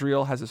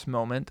 Israel has this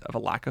moment of a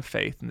lack of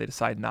faith, and they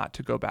decide not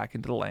to go back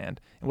into the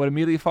land. And what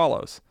immediately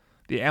follows?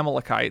 The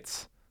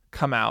Amalekites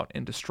come out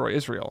and destroy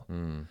Israel.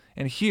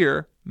 And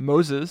here,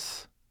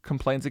 Moses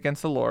complains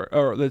against the Lord,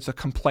 or there's a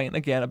complaint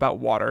again about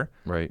water.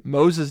 Right.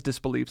 Moses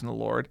disbelieves in the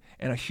Lord,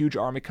 and a huge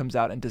army comes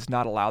out and does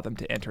not allow them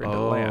to enter into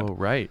the land. Oh,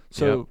 right.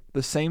 So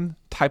the same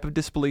type of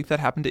disbelief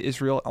that happened to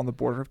Israel on the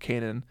border of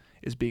Canaan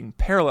is being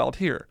paralleled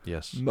here.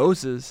 Yes.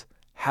 Moses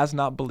has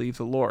not believed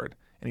the Lord,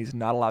 and he's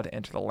not allowed to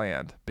enter the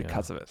land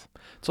because of it.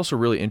 It's also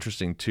really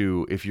interesting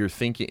too, if you're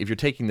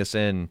taking this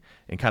in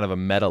kind of a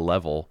meta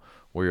level,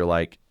 where you're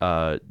like,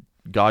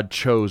 God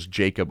chose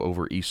Jacob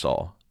over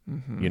Esau.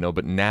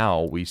 But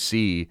now we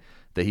see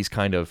that he's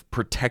kind of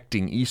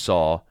protecting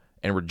Esau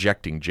and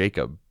rejecting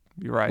Jacob.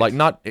 You're right. Like,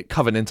 not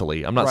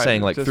covenantally. I'm not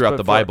saying like throughout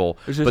the Bible.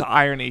 There's just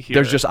irony here.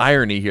 There's just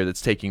irony here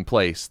that's taking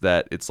place,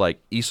 that it's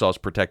like Esau's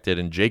protected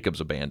and Jacob's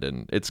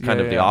abandoned. It's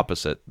kind of the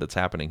opposite that's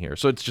happening here.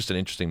 So it's just an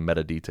interesting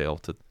meta detail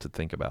to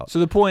think about. So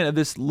the point of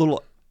this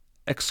little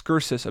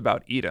excursus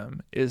about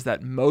Edom is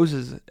that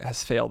Moses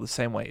has failed the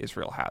same way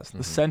Israel has.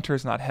 The center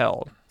is not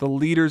held. The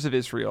leaders of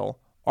Israel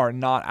are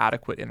not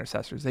adequate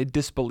intercessors. They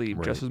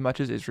disbelieve just as much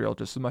as Israel,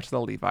 just as much as the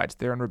Levites.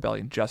 They're in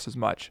rebellion just as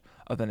much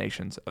of the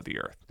nations of the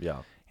earth.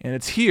 Yeah. And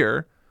it's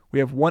here we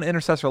have one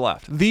intercessor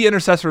left, the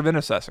intercessor of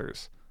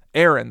intercessors,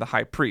 Aaron, the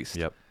high priest.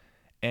 Yep.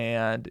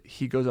 And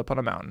he goes up on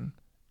a mountain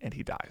and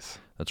he dies.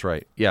 That's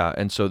right. Yeah,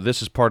 and so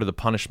this is part of the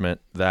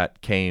punishment that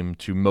came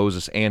to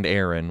Moses and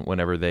Aaron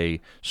whenever they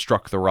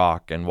struck the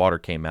rock and water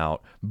came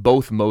out.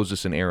 Both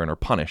Moses and Aaron are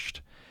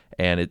punished.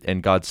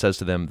 And God says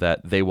to them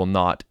that they will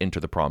not enter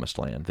the promised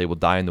land. They will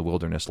die in the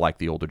wilderness like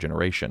the older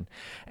generation.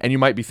 And you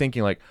might be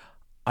thinking, like,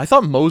 I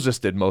thought Moses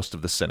did most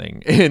of the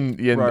sinning in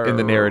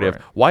the narrative.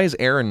 Right. Why is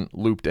Aaron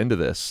looped into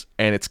this?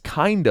 And it's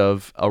kind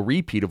of a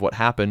repeat of what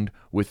happened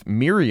with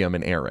Miriam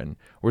and Aaron.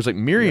 Whereas like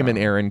Miriam and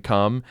Aaron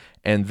come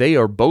and they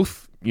are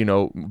both,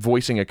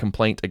 voicing a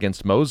complaint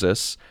against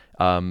Moses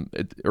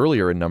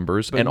earlier in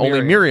Numbers, but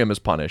only Miriam is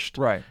punished.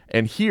 Right.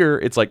 And here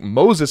it's like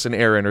Moses and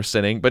Aaron are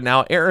sinning, but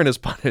now Aaron is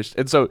punished.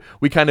 And so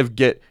we kind of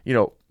get,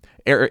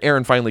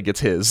 Aaron finally gets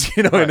his,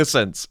 in a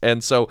sense.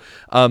 And so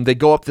they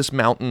go up this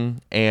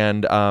mountain,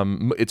 and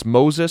it's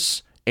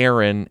Moses,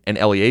 Aaron, and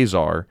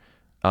Eleazar,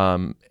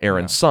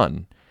 Aaron's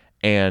son.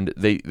 And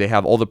they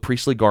have all the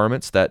priestly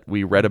garments that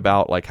we read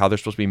about, like how they're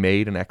supposed to be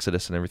made in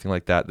Exodus and everything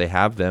like that. They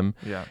have them.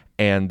 Yeah.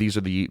 And these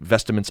are the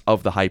vestments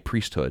of the high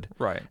priesthood.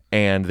 Right.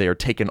 And they are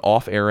taken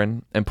off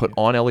Aaron and put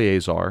on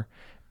Eleazar,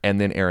 and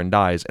then Aaron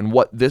dies. And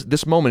what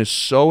this moment is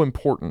so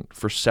important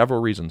for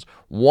several reasons,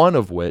 one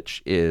of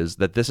which is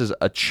that this is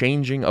a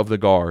changing of the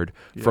guard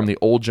from the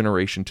old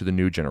generation to the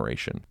new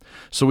generation.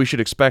 So we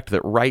should expect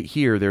that right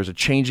here there's a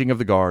changing of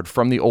the guard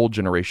from the old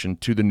generation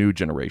to the new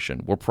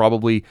generation. We're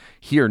probably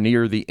here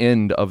near the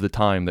end of the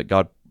time that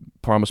God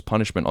promised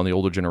punishment on the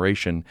older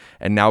generation,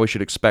 and now we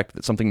should expect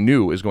that something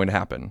new is going to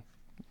happen.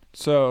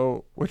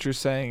 So what you're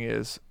saying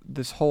is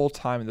this whole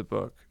time in the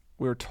book,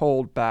 we were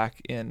told back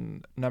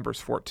in Numbers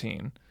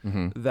 14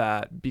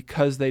 that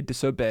because they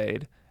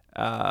disobeyed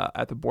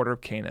at the border of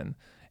Canaan,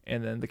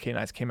 and then the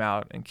Canaanites came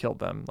out and killed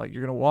them, like,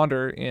 you're going to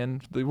wander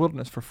in the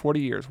wilderness for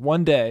 40 years,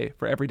 one day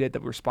for every day that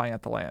we were spying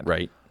out the land.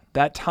 Right.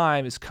 That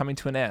time is coming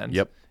to an end.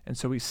 Yep. And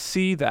so we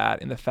see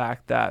that in the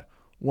fact that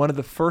one of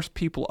the first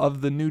people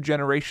of the new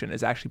generation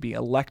is actually being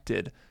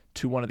elected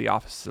to one of the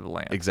offices of the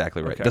land.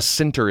 Exactly right. Okay. The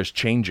center is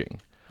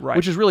changing. Right.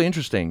 Which is really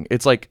interesting.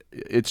 It's like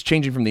it's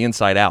changing from the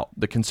inside out.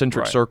 The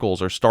concentric circles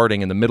are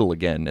starting in the middle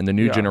again, and the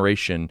new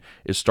generation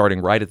is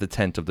starting right at the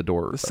tent of the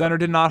door. The center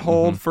did not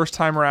hold first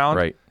time around,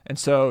 right? And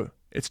so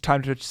it's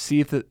time to see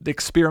if the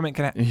experiment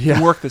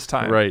can work this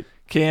time. Right?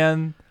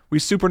 Can we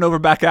supernova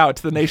back out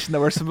to the nation that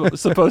we're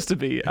supposed to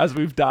be as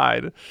we've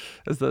died,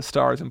 as the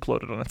stars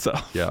imploded on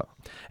itself? Yeah.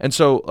 And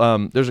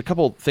so there's a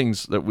couple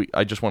things that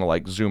I just want to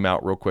like zoom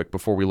out real quick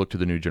before we look to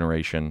the new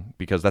generation,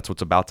 because that's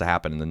what's about to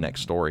happen in the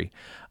next story.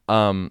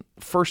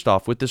 First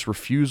off, with this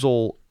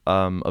refusal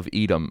of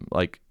Edom,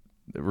 like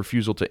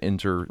refusal to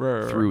enter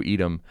through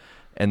Edom,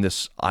 and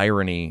this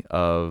irony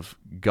of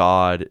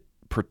God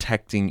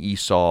protecting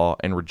Esau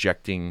and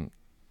rejecting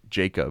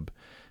Jacob,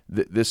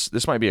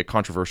 this might be a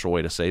controversial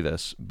way to say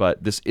this,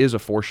 but this is a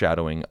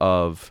foreshadowing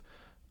of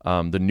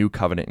the new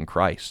covenant in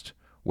Christ,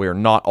 where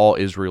not all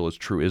Israel is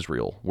true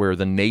Israel, where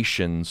the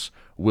nations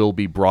will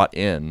be brought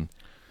in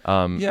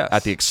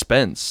at the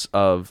expense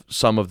of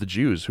some of the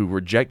Jews who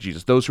reject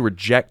Jesus. Those who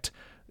reject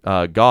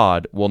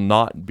God will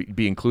not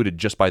be included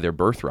just by their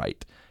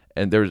birthright.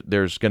 And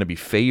there's going to be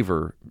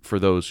favor for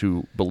those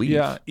who believe.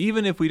 Yeah,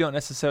 even if we don't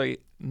necessarily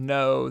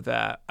know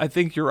that. I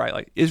think you're right.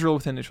 Like Israel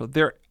within Israel,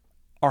 there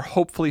are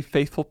hopefully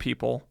faithful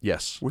people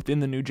within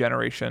the new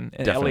generation.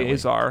 And Definitely.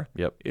 Eleazar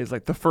is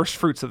like the first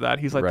fruits of that.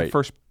 He's like the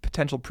first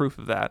potential proof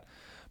of that.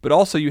 But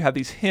also you have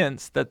these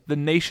hints that the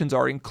nations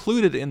are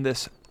included in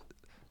this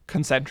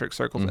concentric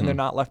circles, and they're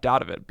not left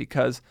out of it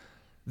because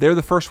they're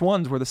the first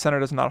ones where the center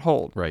does not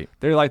hold. Right.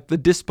 They're like the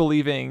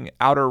disbelieving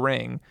outer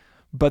ring,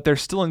 but they're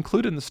still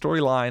included in the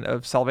storyline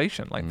of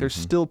salvation. Like they're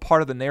still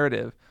part of the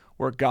narrative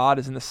where God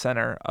is in the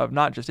center of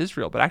not just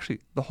Israel, but actually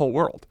the whole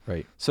world.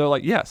 Right. So,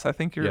 like, yes, I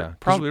think you're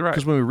probably right.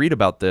 Because when we read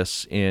about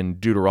this in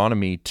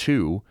Deuteronomy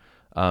 2,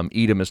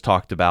 Edom is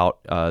talked about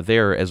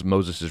there as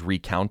Moses is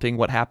recounting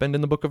what happened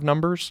in the book of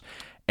Numbers,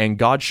 and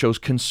God shows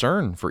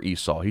concern for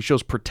Esau. He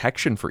shows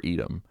protection for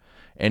Edom,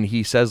 and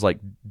he says, like,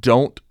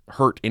 don't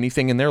hurt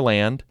anything in their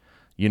land.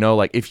 You know,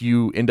 like if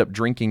you end up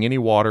drinking any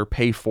water,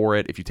 pay for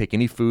it. If you take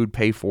any food,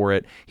 pay for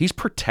it. He's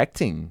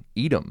protecting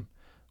Edom,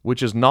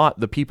 which is not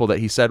the people that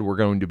he said were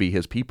going to be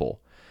his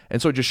people.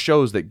 And so it just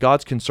shows that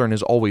God's concern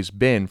has always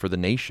been for the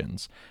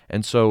nations.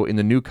 And so in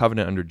the new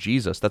covenant under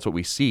Jesus, that's what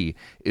we see,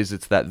 is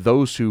it's that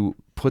those who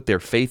put their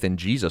faith in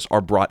Jesus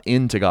are brought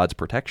into God's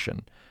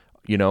protection.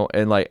 You know,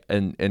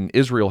 and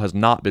Israel has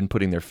not been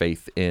putting their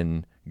faith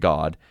in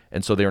God,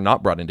 and so they are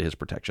not brought into his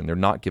protection. They're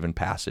not given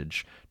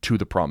passage to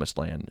the promised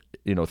land,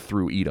 you know,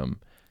 through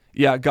Edom.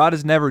 Yeah, God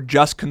is never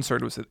just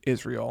concerned with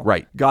Israel.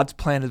 Right. God's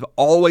plan has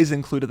always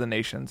included the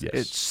nations. Yes.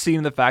 It's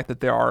seen the fact that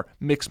there are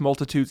mixed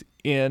multitudes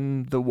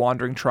in the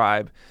wandering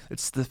tribe.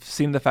 It's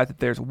seen the fact that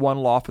there's one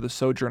law for the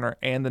sojourner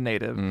and the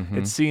native.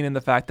 It's seen in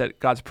the fact that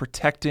God's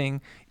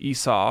protecting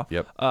Esau,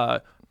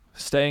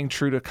 staying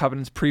true to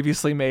covenants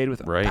previously made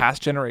with past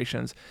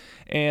generations.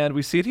 And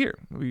we see it here.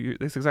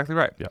 That's exactly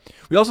right. Yep.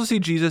 We also see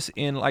Jesus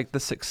in like the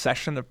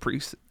succession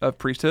of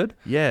priesthood.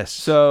 Yes.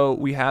 So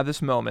we have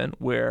this moment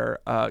where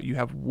you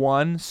have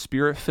one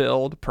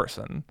spirit-filled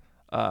person,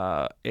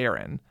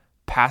 Aaron,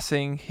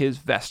 passing his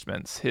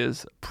vestments,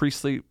 his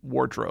priestly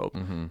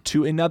wardrobe,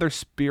 to another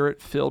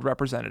spirit-filled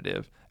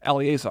representative,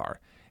 Eleazar,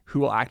 who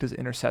will act as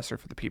intercessor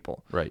for the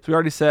people. Right. So we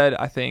already said,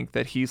 I think,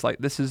 that he's like,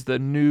 this is the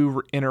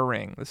new inner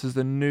ring. This is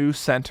the new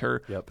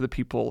center for the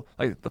people.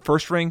 Like, the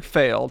first ring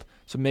failed,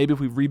 so maybe if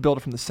we rebuild it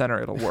from the center,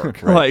 it'll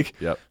work. Like,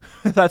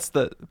 that's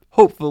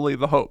hopefully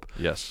the hope.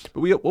 Yes.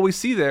 But what we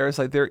see there is,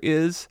 like, there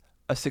is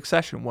a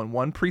succession. When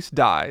one priest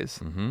dies,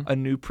 a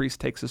new priest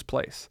takes his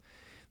place.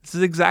 This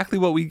is exactly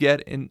what we get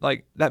in,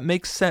 like, that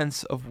makes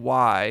sense of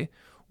why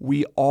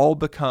we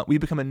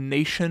become a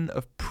nation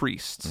of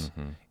priests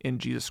in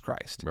Jesus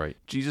Christ. Right.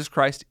 Jesus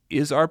Christ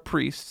is our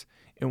priest,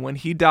 and when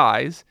he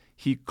dies,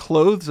 he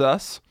clothes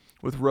us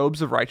with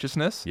robes of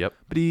righteousness. Yep.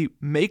 But he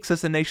makes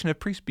us a nation of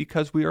priests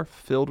because we are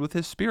filled with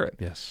his Spirit.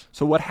 Yes.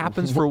 So what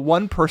happens for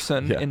one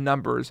person in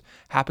Numbers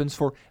happens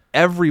for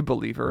every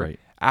believer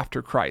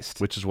after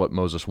Christ. Which is what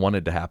Moses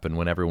wanted to happen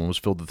when everyone was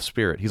filled with the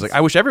Spirit. He's like,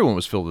 I wish everyone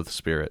was filled with the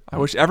Spirit. I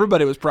wish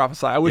everybody was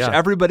prophesying. I wish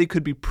everybody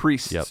could be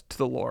priests to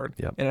the Lord.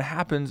 Yep. And it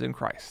happens in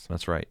Christ.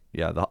 That's right.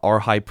 Yeah, our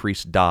high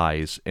priest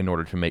dies in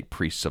order to make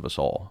priests of us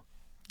all.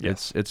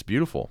 Yes. It's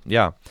beautiful.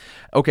 Yeah.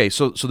 Okay,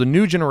 so the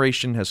new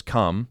generation has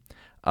come.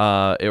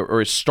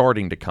 Or is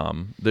starting to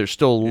come. There's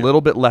still a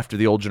little bit left of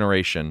the old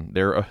generation.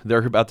 They're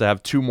about to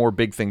have two more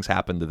big things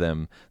happen to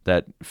them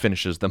that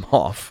finishes them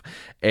off,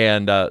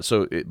 and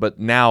but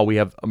now we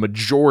have a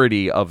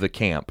majority of the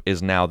camp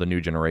is now the new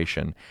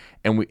generation,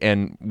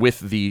 and with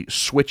the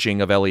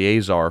switching of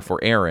Eleazar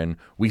for Aaron,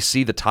 we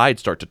see the tide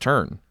start to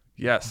turn.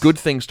 Yes, good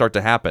things start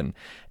to happen,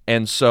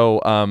 and so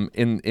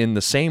in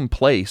the same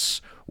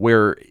place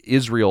where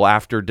Israel,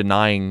 after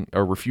denying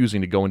or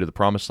refusing to go into the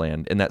promised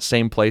land, in that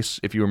same place,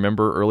 if you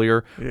remember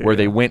earlier, where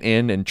they went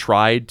in and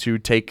tried to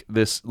take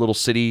this little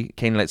city,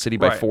 Canaanite city,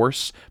 by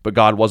force, but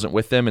God wasn't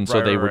with them, and so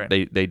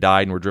they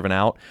died and were driven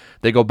out.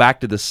 They go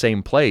back to the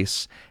same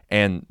place,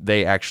 and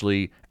they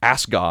actually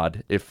ask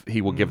God if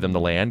he will give them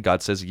the land.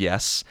 God says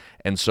yes,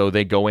 and so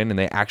they go in and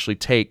they actually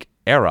take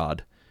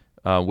Arad,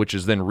 which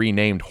is then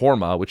renamed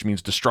Hormah, which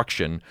means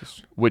destruction,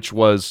 which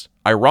was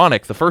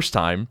ironic the first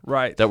time,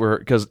 right?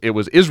 Because it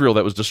was Israel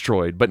that was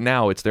destroyed, but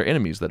now it's their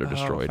enemies that are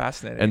destroyed.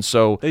 Fascinating. And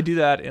so they do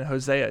that in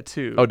Hosea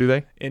too. Oh, do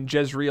they? In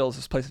Jezreel is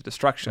this place of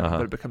destruction,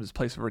 but it becomes this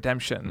place of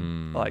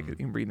redemption. Like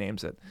he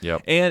renames it.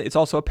 Yep. And it's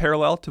also a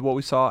parallel to what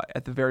we saw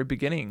at the very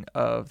beginning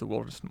of the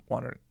wilderness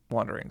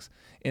wanderings.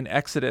 In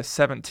Exodus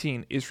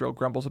 17, Israel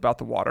grumbles about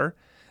the water.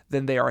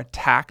 Then they are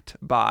attacked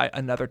by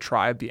another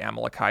tribe, the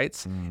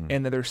Amalekites, and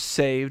then they're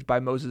saved by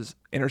Moses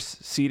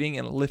interceding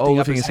and lifting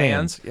up his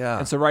hands. Yeah.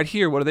 And so right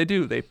here, what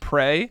do? They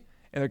pray,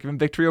 and they're given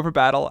victory over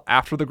battle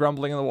after the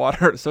grumbling in the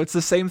water. So it's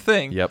the same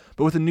thing,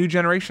 but with a new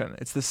generation.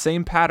 It's the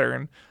same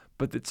pattern,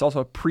 but it's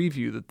also a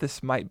preview that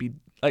this might be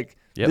like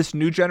this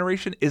new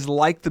generation is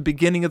like the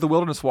beginning of the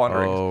wilderness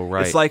wanderings. Oh,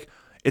 right. It's like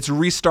it's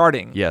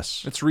restarting.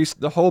 Yes. It's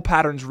the whole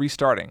pattern's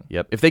restarting.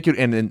 Yep. If they could,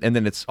 and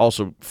then it's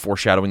also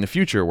foreshadowing the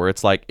future, where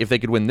it's like if they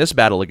could win this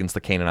battle against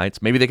the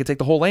Canaanites, maybe they could take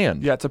the whole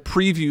land. Yeah, it's a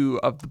preview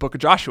of the book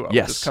of Joshua, which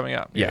is coming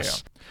up.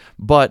 Yes.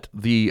 But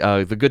the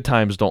good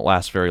times don't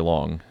last very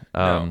long.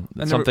 No.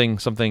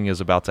 Something is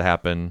about to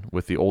happen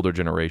with the older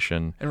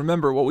generation. And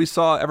remember, what we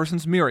saw ever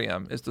since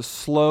Miriam is the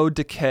slow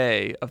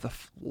decay of the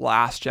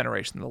last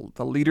generation.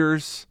 The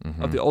leaders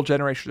of the old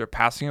generation, they're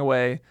passing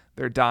away,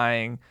 they're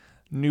dying.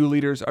 New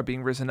leaders are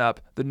being risen up.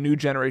 The new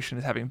generation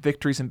is having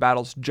victories in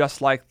battles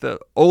just like the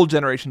old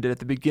generation did at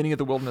the beginning of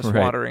the wilderness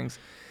wanderings.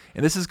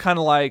 And this is kind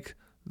of like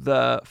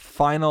the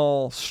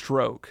final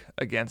stroke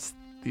against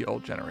the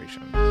old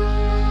generation.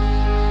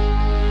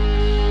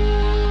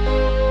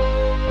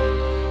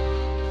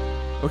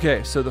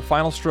 Okay, so the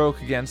final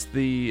stroke against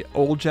the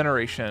old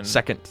generation.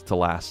 Second to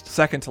last.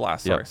 Second to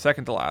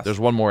last. There's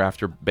one more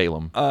after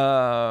Balaam.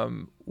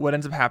 What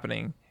ends up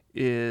happening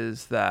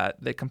is that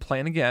they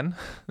complain again.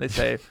 They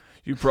say,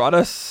 "You brought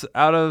us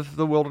out of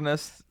the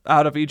wilderness,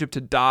 out of Egypt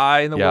to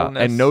die in the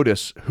wilderness." And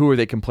notice, who are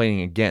they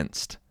complaining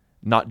against?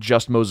 Not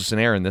just Moses and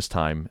Aaron this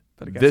time.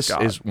 But this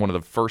God. is one of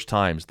the first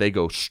times they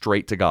go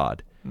straight to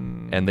God.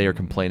 And they are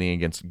complaining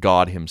against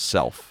God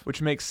himself.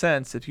 Which makes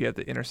sense if you have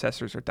the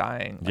intercessors are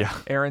dying. Like Yeah.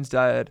 Aaron's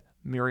dead,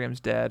 Miriam's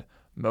dead,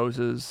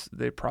 Moses,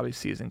 they probably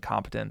see as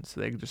incompetent, so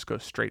they just go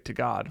straight to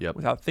God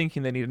without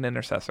thinking they need an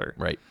intercessor.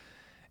 Right.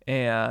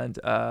 And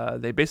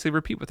they basically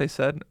repeat what they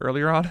said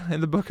earlier on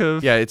in the book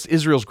of... Yeah, it's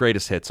Israel's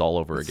greatest hits all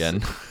over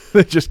again.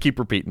 They just keep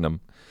repeating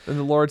them. And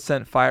the Lord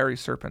sent fiery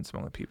serpents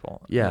among the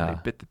people. Yeah. And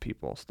they bit the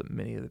people, so that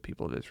many of the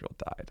people of Israel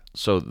died.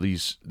 So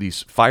these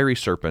fiery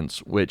serpents,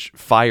 which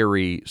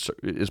fiery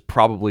is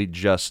probably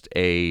just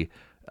a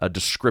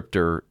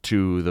descriptor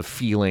to the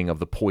feeling of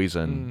the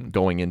poison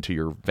going into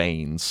your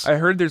veins. I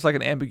heard there's like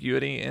an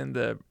ambiguity in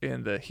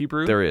the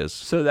Hebrew. There is.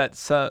 So that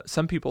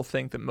some people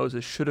think that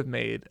Moses should have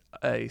made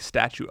a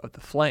statue of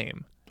the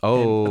flame.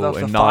 Oh,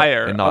 and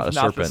not not a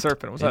serpent. The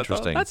serpent.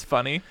 Interesting. That's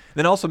funny.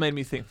 Then also made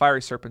me think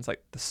fiery serpents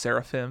like the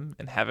seraphim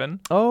in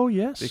heaven. Oh,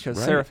 yes. Because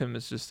right. seraphim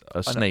is just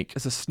a snake.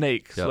 It's a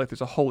snake. Yep. So like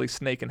there's a holy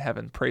snake in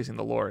heaven praising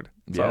the Lord.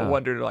 So I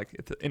wondered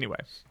anyway.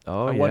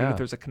 Oh, I wondered if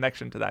there's a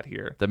connection to that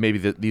here. That maybe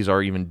these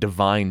are even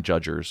divine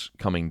judgers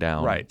coming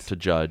down to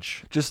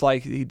judge. Just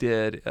like he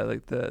did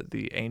like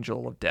the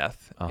angel of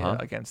death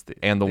against the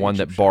and the one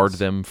Egyptians. that barred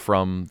them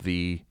from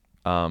the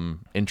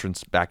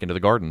entrance back into the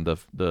garden,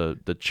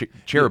 the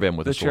cherubim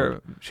with the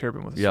sword.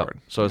 Cherubim with the sword.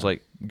 So it's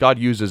like God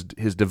uses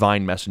his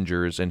divine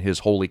messengers and his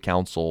holy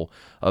council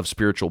of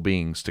spiritual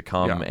beings to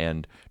come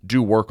and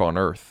do work on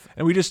earth.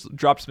 And we just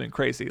dropped something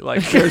crazy.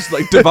 Like there's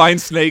like divine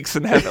snakes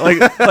in heaven,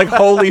 like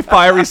holy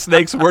fiery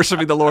snakes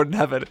worshiping the Lord in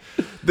heaven.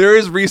 There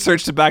is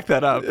research to back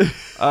that up.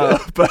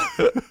 But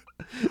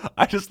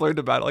I just learned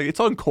about it. Like it's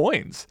on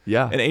coins.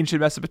 Yeah. In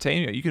ancient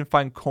Mesopotamia, you can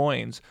find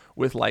coins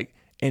with like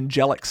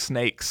angelic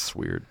snakes. It's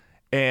weird.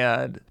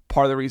 And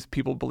part of the reason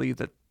people believe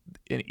that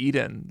in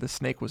Eden the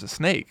snake was a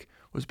snake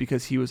was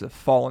because he was a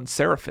fallen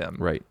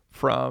seraphim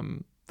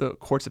from the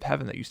courts of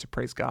heaven that used to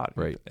praise God.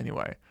 Right.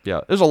 Anyway.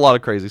 Yeah. There's a lot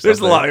of crazy stuff. There's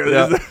a lot of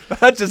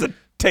that's just a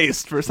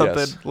taste for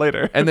something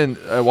later. And then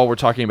while we're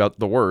talking about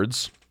the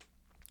words,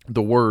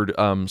 the word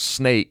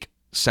snake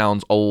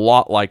sounds a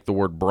lot like the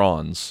word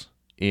bronze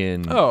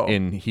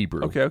in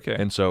Hebrew. Okay.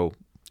 And so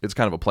it's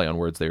kind of a play on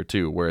words there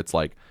too, where it's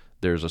like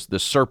there's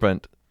this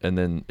serpent and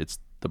then it's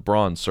the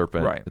bronze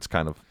serpent. Right. It's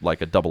kind of like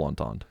a double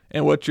entendre.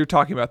 And what you're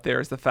talking about there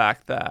is the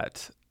fact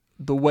that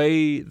the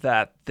way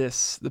that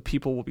the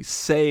people will be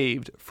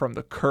saved from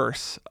the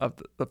curse of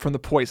from the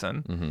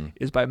poison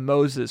is by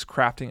Moses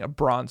crafting a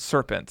bronze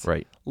serpent,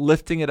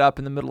 lifting it up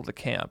in the middle of the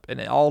camp, and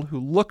all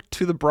who look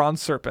to the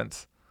bronze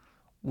serpent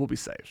will be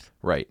saved.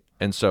 Right.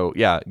 And so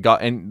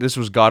God, and this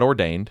was God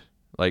ordained,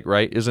 like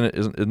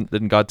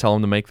didn't God tell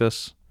him to make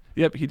this?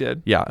 Yep, he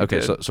did. Yeah.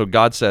 Okay. So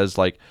God says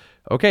like,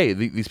 okay,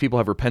 these people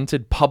have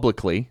repented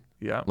publicly.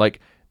 Yeah.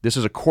 Like this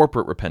is a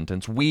corporate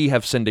repentance. We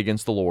have sinned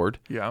against the Lord.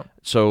 Yeah.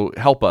 So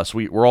help us.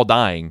 We're all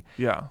dying.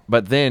 Yeah.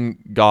 But then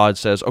God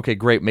says, okay,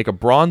 great, make a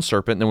bronze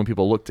serpent. And then when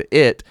people look to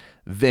it,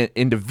 then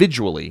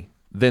individually,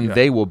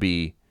 they will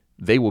be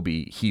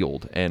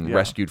healed and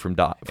rescued from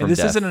death. And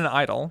this isn't an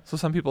idol. So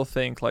some people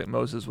think like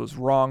Moses was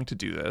wrong to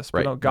do this.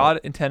 But no, God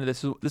intended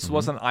this. This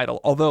wasn't an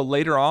idol. Although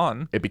later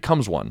on, it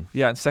becomes one.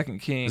 Yeah, in 2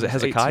 Kings Is it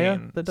Hezekiah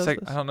 18, that does this?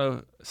 I don't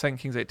know. 2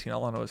 Kings 18,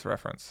 all I know is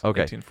reference.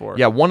 Okay. 18:4.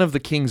 Yeah, one of the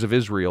kings of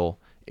Israel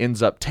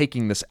ends up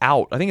taking this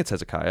out. I think it's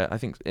Hezekiah.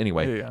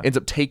 Ends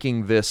up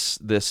taking this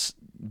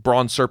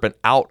bronze serpent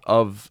out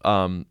of,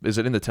 is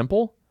it in the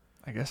temple?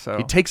 I guess so.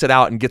 He takes it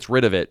out and gets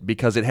rid of it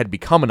because it had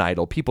become an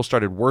idol. People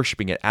started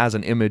worshiping it as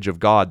an image of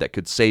God that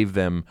could save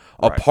them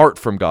apart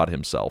from God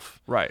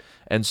himself. Right.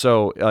 And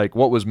so like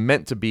what was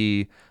meant to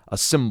be a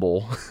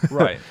symbol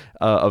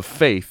of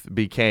faith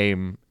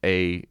became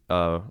an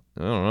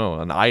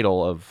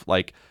idol of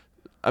like,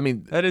 I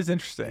mean, that is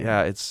interesting.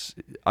 Yeah,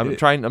 I'm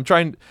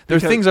trying.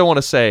 There's things I want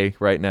to say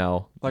right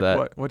now.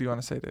 Like what do you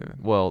want to say, David?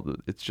 Well,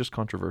 it's just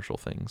controversial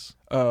things.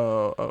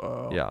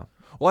 Oh. Yeah.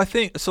 Well, I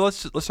think so.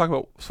 Let's talk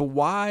about. So,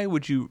 why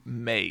would you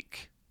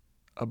make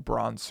a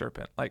bronze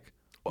serpent? Like,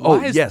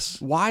 why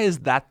is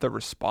that the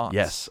response?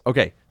 Yes.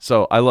 Okay.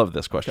 So I love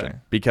this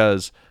question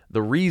because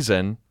the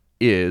reason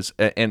is,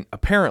 and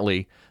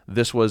apparently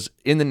this was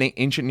in the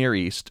ancient Near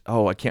East.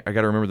 Oh, I got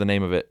to remember the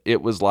name of it.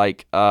 It was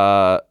like,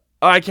 I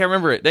can't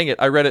remember it. Dang it.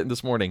 I read it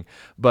this morning.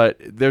 But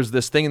there's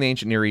this thing in the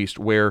ancient Near East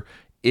where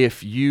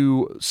if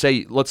you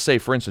let's say,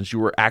 for instance, you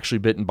were actually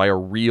bitten by a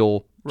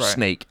real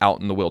snake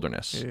out in the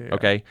wilderness. Yeah.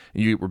 Okay,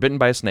 you were bitten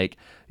by a snake.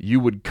 You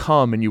would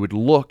come and you would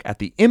look at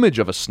the image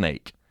of a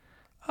snake.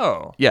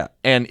 Oh. Yeah,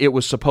 and it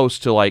was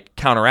supposed to like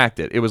counteract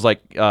it. It was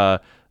like,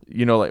 like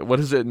what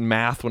is it in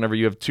math? Whenever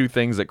you have two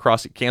things that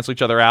cancel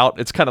each other out,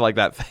 it's kind of like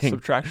that thing.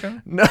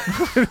 Subtraction? No,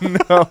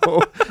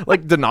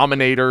 like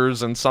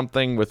denominators and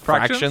something with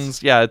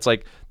fractions. Yeah, it's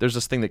like there's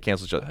this thing that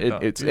cancels each other.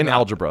 It's in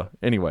algebra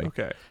anyway.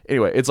 Okay.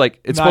 Anyway, it's like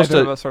it's Neither supposed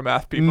to. of us are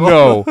math people.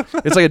 No,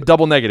 it's like a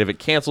double negative. It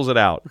cancels it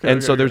out, Okay,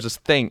 there's this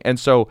thing, and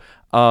so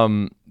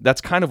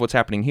that's kind of what's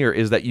happening here.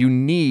 Is that you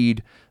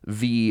need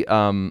the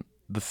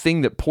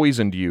thing that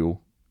poisoned you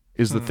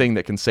is the thing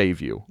that can save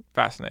you.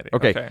 Fascinating.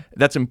 Okay.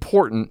 That's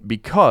important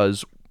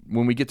because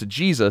when we get to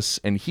Jesus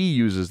and he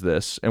uses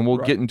this, and we'll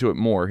get into it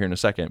more here in a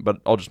second, but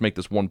I'll just make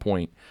this one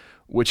point,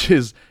 which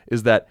is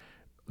that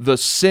the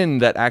sin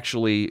that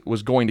actually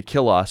was going to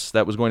kill us,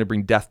 that was going to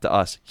bring death to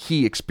us,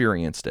 he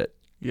experienced it.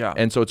 Yeah.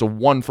 And so it's a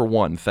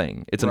one-for-one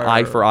thing. It's an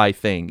eye-for-eye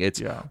thing.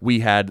 It's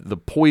we had the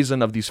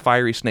poison of these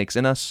fiery snakes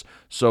in us,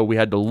 so we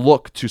had to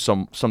look to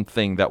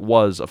something that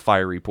was a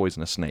fiery,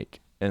 poisonous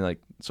snake. And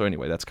so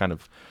anyway, that's kind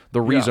of the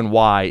reason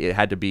why it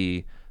had to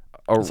be.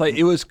 It's like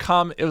it was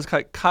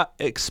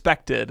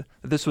expected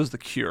that this was the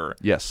cure.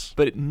 Yes,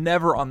 but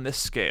never on this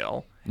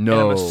scale. No,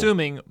 and I'm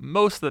assuming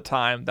most of the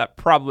time that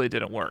probably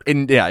didn't work.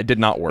 And it did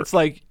not work. It's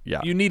like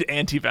you need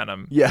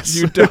anti-venom. Yes,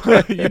 you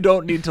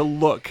don't need to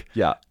look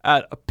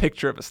at a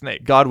picture of a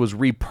snake. God was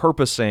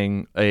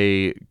repurposing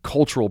a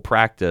cultural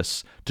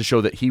practice to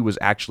show that he was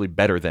actually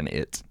better than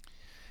it,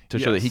 to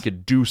show that he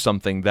could do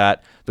something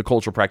that the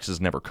cultural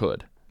practices never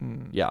could.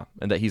 Yeah,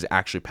 and that he's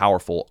actually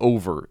powerful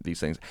over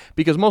these things.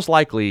 Because most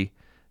likely,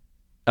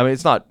 I'm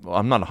not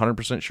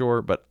 100%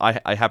 sure, but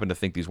I happen to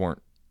think these weren't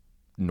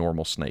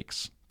normal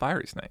snakes.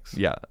 Fiery snakes.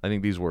 Yeah, I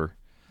think these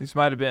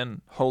might have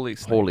been holy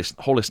snakes.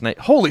 Holy snakes!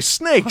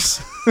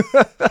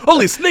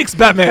 Holy snakes,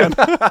 Batman!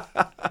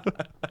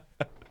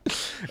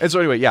 And so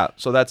anyway,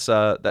 so that's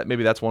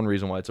maybe that's one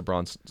reason why it's a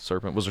bronze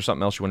serpent. Was there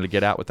something else you wanted to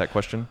get at with that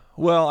question?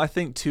 Well, I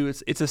think too,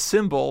 it's a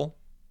symbol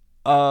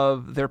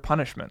of their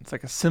punishment. It's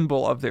like a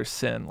symbol of their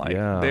sin. Like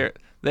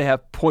they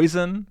have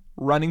poison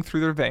running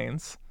through their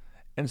veins,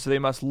 and so they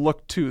must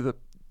look to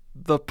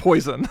the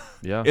poison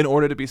in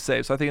order to be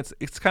saved. So I think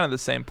it's kind of the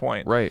same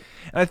point. Right.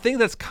 And I think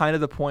that's kind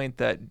of the point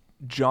that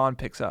John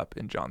picks up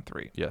in John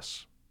 3.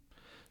 Yes.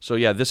 So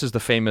this is the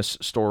famous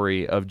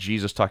story of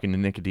Jesus talking to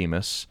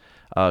Nicodemus,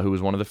 who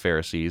was one of the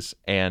Pharisees,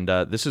 and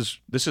this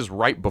is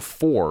right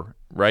before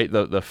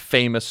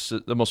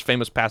the most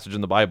famous passage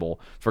in the Bible,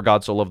 for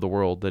God so loved the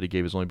world that he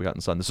gave his only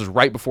begotten Son. This is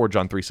right before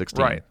John 3:16.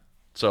 Right.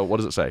 So what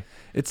does it say?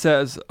 It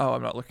says,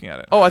 I'm not looking at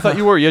it. Oh, I thought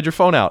you were. You had your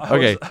phone out.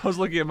 Okay. I was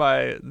looking at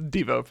my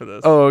Devo for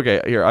this. Oh,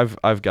 okay. Here,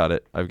 I've got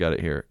it. I've got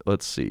it here.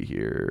 Let's see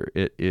here.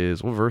 It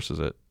is, what verse is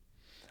it?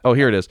 Oh,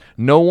 here it is.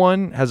 No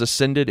one has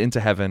ascended into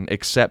heaven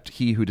except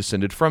he who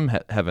descended from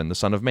heaven, the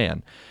Son of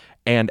Man.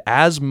 And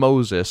as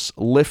Moses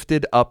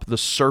lifted up the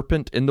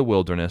serpent in the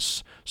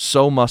wilderness,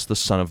 so must the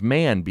Son of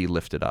Man be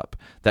lifted up,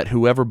 that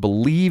whoever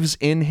believes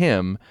in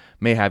him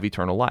may have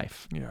eternal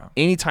life. Yeah.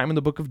 Anytime in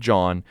the book of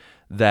John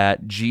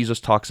that Jesus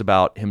talks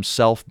about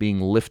himself being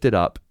lifted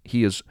up,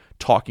 he is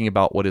talking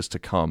about what is to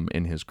come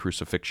in his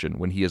crucifixion,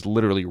 when he is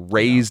literally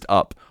raised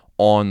up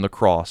on the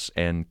cross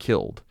and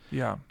killed.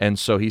 Yeah. And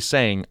so he's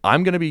saying,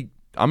 I'm going to be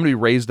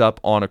raised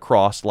up on a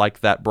cross like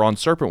that bronze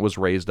serpent was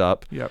raised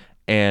up. Yep.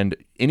 And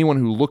anyone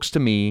who looks to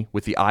me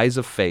with the eyes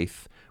of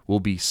faith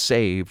will be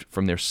saved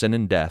from their sin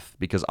and death,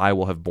 because I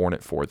will have borne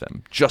it for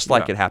them, just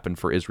like it happened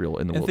for Israel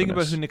in the wilderness. And think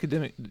about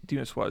who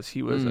Nicodemus was.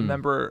 He was a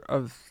member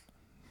of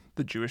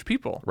the Jewish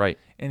people. Right.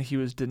 And he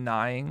was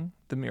denying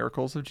the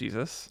miracles of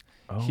Jesus.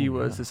 He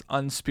was this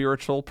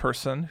unspiritual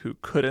person who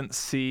couldn't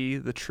see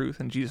the truth,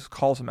 and Jesus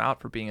calls him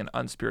out for being an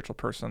unspiritual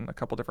person a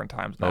couple different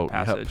times in that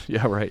passage.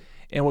 Yep. Yeah, right.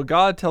 And what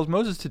God tells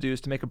Moses to do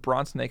is to make a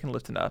bronze snake and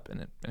lift it up,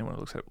 and anyone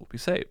who looks at it will be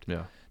saved.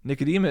 Yeah.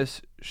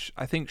 Nicodemus,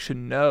 I think, should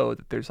know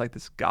that there's like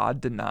this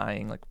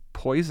God-denying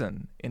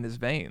poison in his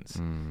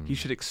veins. He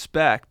should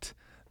expect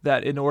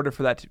that in order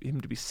for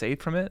him to be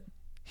saved from it,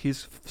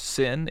 his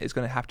sin is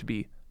going to have to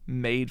be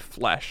made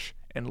flesh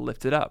and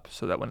lifted up,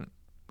 so that when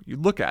you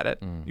look at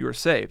it, you are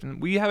saved.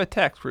 And we have a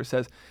text where it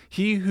says,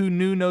 he who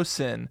knew no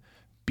sin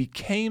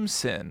became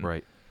sin,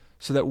 right,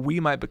 so that we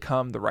might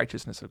become the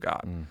righteousness of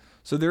God.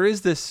 So there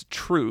is this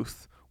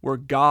truth where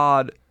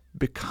God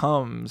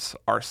becomes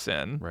our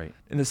sin, right,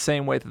 in the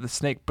same way that the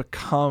snake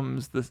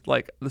becomes the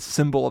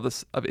symbol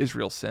of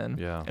Israel's sin.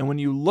 Yeah. And when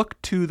you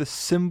look to the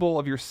symbol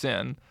of your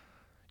sin,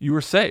 you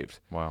are saved.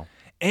 Wow.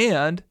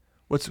 And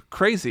what's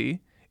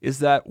crazy is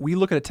that we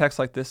look at a text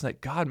like this and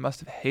that God must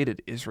have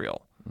hated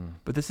Israel.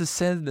 But this is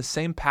said in the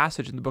same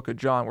passage in the book of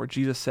John where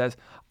Jesus says,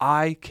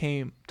 I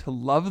came to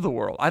love the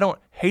world. I don't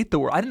hate the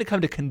world. I didn't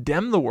come to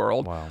condemn the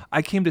world. Wow.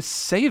 I came to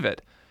save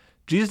it.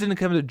 Jesus didn't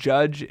come to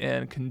judge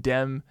and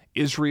condemn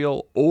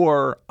Israel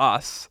or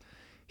us.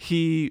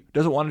 He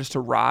doesn't want us to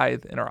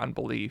writhe in our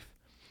unbelief.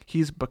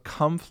 He's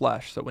become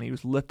flesh, so when he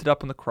was lifted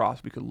up on the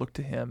cross, we could look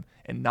to him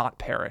and not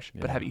perish,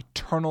 but have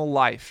eternal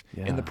life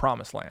in the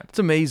promised land. It's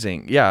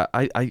amazing. Yeah,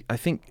 I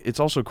think it's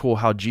also cool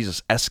how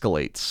Jesus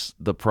escalates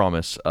the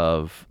promise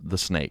of the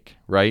snake,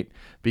 right?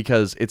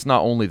 Because it's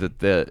not only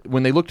that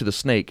when they looked to the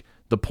snake,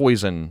 the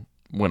poison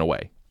went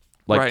away.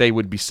 Like they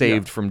would be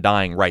saved from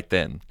dying right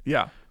then.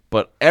 Yeah.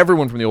 But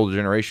everyone from the older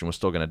generation was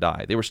still going to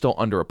die. They were still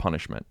under a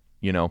punishment.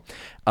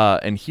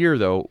 And here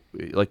though,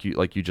 like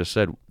you just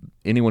said,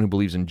 anyone who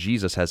believes in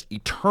Jesus has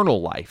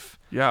eternal life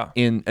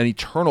in an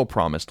eternal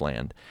promised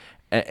land.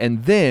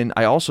 And then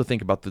I also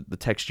think about the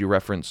text you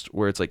referenced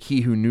where it's like,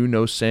 he who knew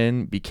no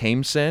sin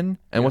became sin.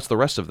 And what's the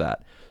rest of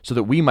that? So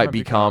that we might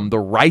become the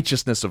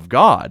righteousness of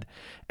God.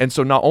 And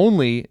so not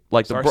only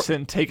like our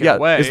sin taken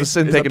away, is the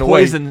sin taken the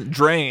away, poison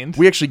drained.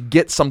 We actually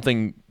get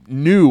something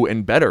new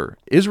and better.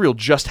 Israel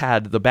just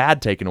had the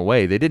bad taken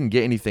away. They didn't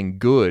get anything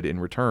good in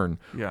return.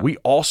 Yeah. We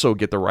also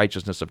get the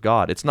righteousness of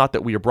God. It's not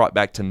that we are brought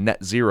back to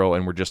net zero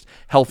and we're just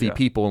healthy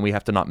people and we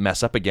have to not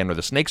mess up again or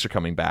the snakes are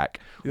coming back.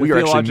 We are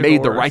actually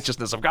made the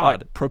righteousness of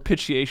God. Like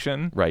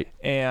propitiation. Right.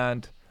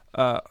 And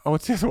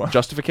what's the other one?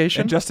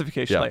 Justification. And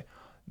justification. Yeah. Like,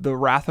 the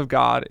wrath of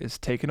God is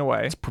taken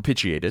away. It's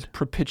propitiated.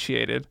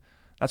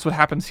 That's what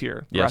happens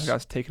here. The wrath of God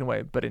is taken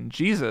away. But in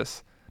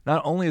Jesus,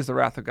 not only is the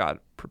wrath of God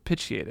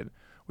propitiated,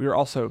 we are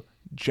also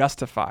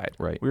justified.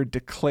 Right. We are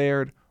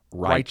declared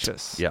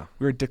righteous. Yeah.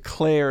 We are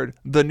declared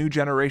the new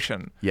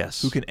generation.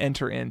 Yes. Who can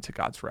enter into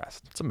God's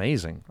rest. It's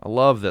amazing. I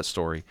love that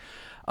story.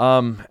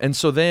 And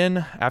so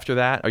then after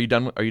that, are you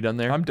done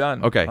there? I'm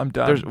done. Okay. I'm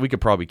done. We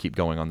could probably keep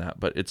going on that,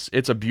 but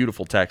it's a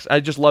beautiful text.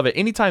 I just love it.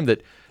 Anytime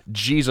that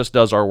Jesus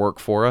does our work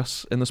for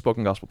us in the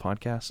Spoken Gospel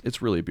Podcast,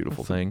 it's really a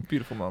beautiful thing.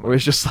 Beautiful moment. Where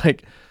it's just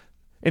like,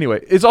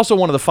 anyway, it's also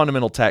one of the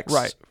fundamental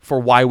texts for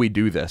why we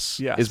do this.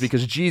 Yes. Is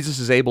because Jesus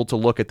is able to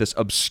look at this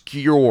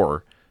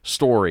obscure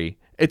story.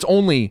 It's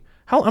only,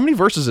 how many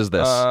verses is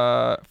this?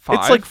 5.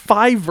 It's like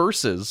 5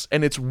 verses,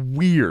 and it's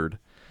weird.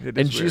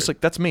 And she's like,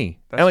 that's me.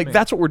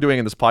 That's what we're doing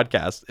in this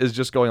podcast, is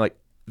just going like,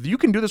 you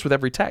can do this with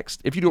every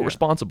text if you do it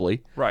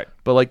responsibly. Right.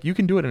 But like, you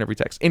can do it in every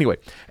text. Anyway,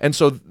 and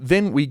so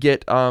then we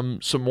get some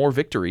more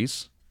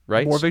victories,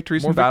 right? More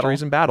victories in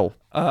battle.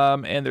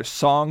 And there's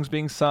songs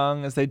being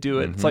sung as they do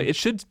it. It's like, it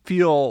should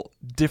feel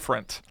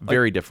different.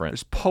 Very different.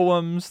 There's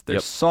poems,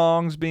 there's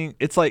songs being,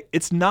 it's like,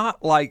 it's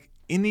not like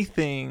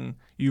anything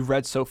you've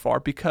read so far,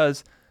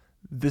 because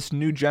this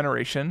new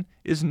generation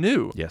is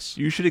new. Yes.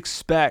 You should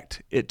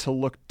expect it to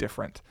look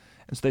different.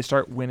 And so they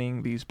start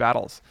winning these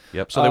battles.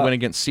 Yep. So they win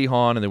against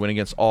Sihon and they win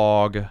against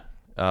Og.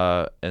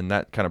 And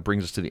that kind of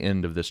brings us to the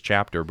end of this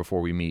chapter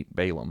before we meet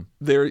Balaam.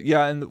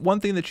 And one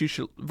thing that you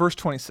should, verse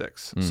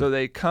 26. So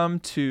they come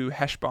to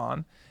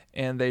Heshbon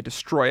and they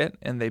destroy it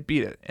and they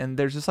beat it. And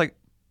there's this like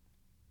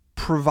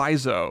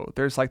proviso.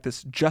 There's like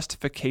this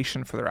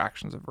justification for their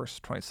actions of verse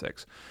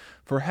 26.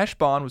 For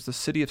Heshbon was the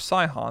city of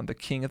Sihon, the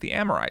king of the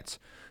Amorites,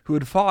 who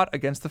had fought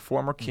against the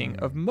former king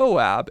of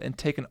Moab and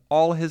taken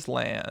all his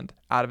land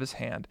out of his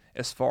hand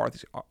as far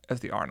as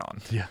the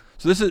Arnon. Yeah.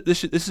 So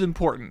this is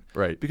important,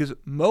 right? Because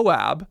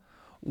Moab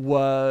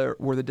were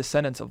the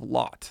descendants of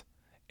Lot,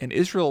 and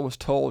Israel was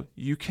told,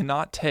 you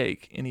cannot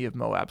take any of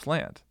Moab's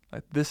land.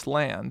 Like, this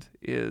land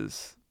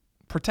is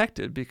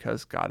protected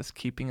because God is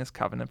keeping His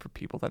covenant for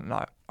people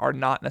that are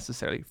not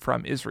necessarily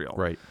from Israel.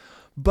 Right.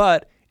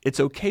 But it's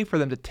okay for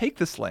them to take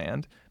this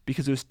land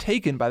because it was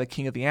taken by the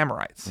king of the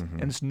Amorites,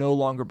 and it no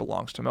longer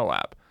belongs to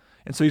Moab.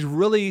 And so it's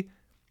really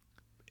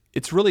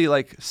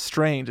like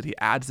strange that he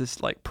adds this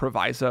like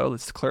proviso,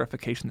 this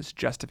clarification, this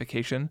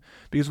justification,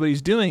 because what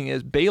he's doing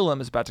is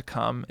Balaam is about to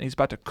come and he's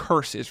about to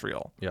curse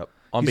Israel. Yep.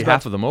 On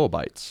behalf of the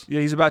Moabites.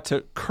 Yeah, he's about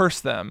to curse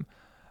them,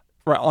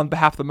 right, on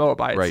behalf of the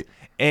Moabites. Right.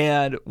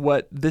 And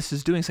what this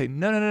is doing is saying,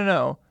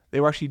 no. They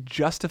were actually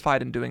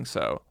justified in doing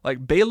so.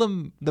 Like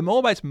Balaam, the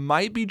Moabites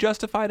might be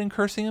justified in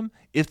cursing him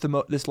if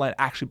this land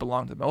actually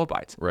belonged to the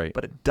Moabites. Right.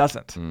 But it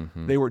doesn't.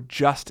 They were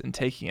just in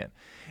taking it.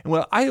 And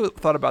when I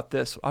thought about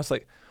this, I was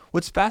like,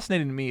 what's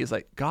fascinating to me is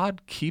like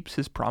God keeps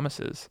His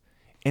promises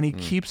and He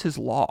keeps His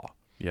law.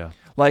 Yeah.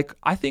 Like,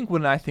 I think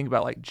when I think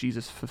about like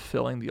Jesus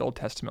fulfilling the Old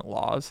Testament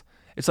laws,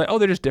 it's like, oh,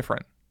 they're just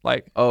different.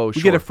 Like,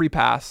 we get a free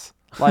pass.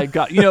 Like,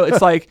 God,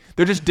 it's like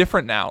they're just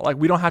different now. Like,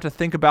 we don't have to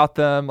think about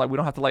them. Like, we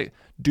don't have to like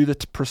do the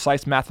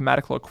precise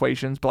mathematical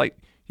equations. But like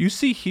you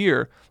see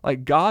here,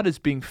 like God is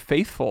being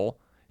faithful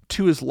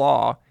to His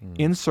law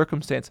in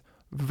circumstance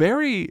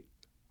very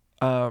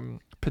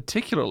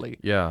particularly.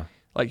 Yeah.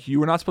 Like, you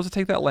were not supposed to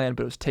take that land,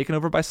 but it was taken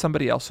over by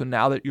somebody else. So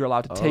now that you're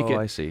allowed to take it,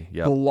 I see.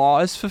 Yep. The law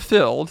is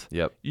fulfilled.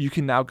 Yep. You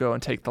can now go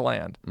and take the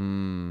land.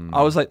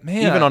 I was like,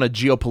 man. Even on a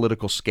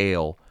geopolitical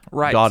scale,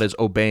 right, God is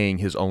obeying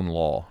His own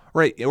law.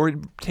 Right. Or it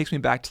takes me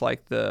back to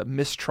like the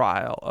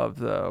mistrial of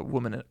the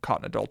woman caught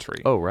in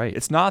adultery. Oh, right.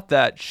 It's not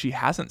that she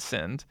hasn't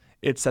sinned.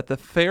 It's that the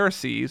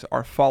Pharisees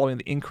are following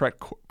the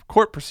incorrect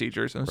court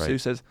procedures. And so He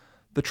says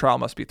the trial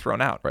must be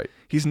thrown out. Right.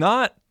 He's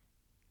not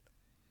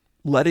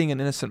letting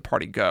an innocent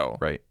party go.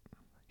 Right.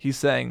 he's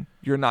saying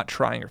you're not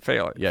trying or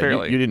fairly.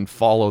 Yeah, you didn't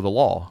follow the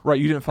law. Right,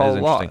 you didn't follow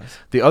the law.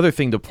 The other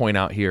thing to point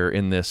out here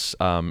in this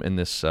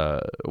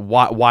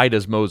why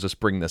does Moses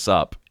bring this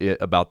up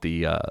about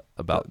the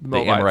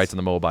Amorites and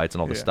the Moabites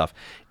and all this stuff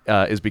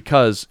is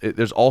because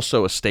there's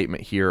also a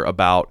statement here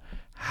about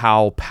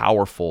how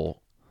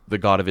powerful the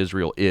God of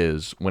Israel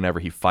is whenever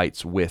he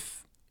fights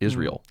with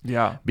Israel.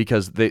 Yeah,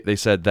 because they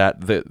said that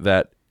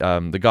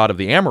the God of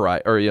the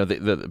Amorite, or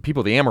the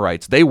people of the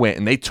Amorites, they went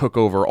and they took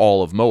over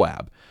all of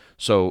Moab.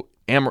 So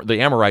the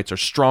Amorites are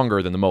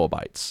stronger than the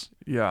Moabites.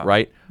 Yeah.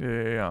 Right?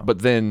 Yeah. But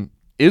then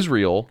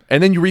Israel,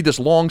 and then you read this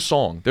long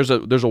song. There's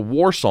a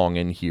war song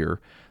in here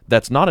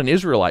that's not an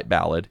Israelite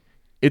ballad.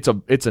 It's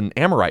an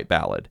Amorite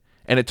ballad.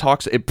 And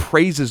it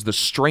praises the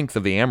strength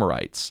of the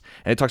Amorites.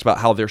 And it talks about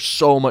how they're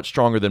so much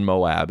stronger than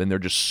Moab, and they're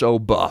just so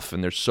buff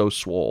and they're so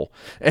swole.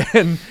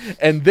 And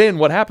then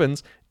what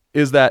happens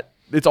is that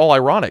it's all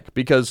ironic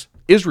because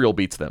Israel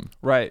beats them.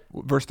 Right.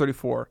 Verse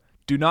 34.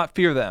 Do not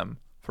fear them,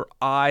 for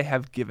I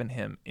have given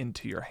him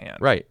into your hand.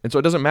 Right. And so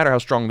it doesn't matter how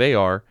strong they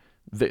are,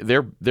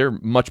 they're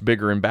much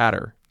bigger and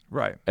badder.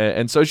 Right.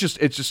 And so it's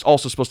just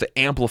also supposed to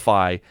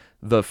amplify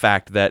the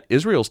fact that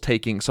Israel's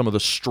taking some of the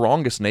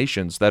strongest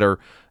nations that are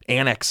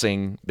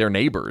annexing their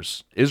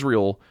neighbors.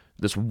 Israel,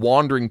 this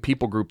wandering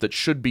people group that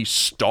should be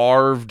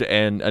starved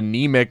and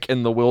anemic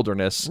in the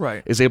wilderness,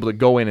 right, is able to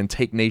go in and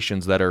take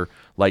nations that are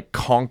like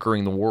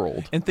conquering the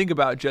world. And think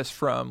about just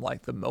from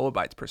like the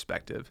Moabites'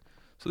 perspective.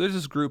 So there's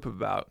this group of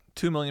about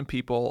 2 million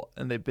people,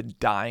 and they've been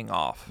dying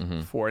off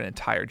for an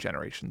entire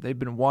generation. They've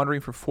been wandering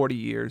for 40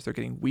 years. They're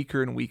getting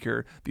weaker and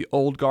weaker. The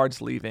old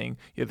guard's leaving.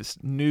 You have this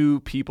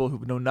new people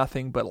who know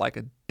nothing but like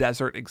a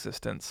desert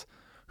existence.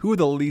 Who are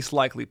the least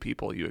likely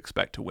people you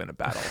expect to win a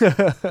battle?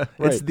 Right.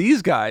 It's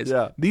these guys.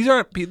 Yeah.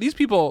 These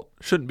people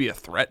shouldn't be a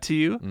threat to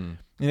you. And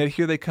yet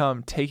here they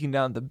come taking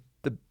down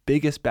the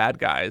biggest bad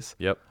guys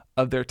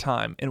of their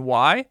time. And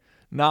why?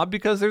 Not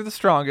because they're the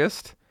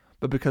strongest,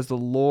 but because the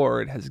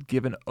Lord has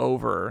given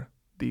over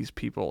these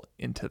people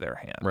into their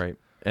hand. Right.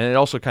 And it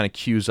also kind of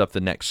cues up the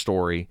next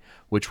story,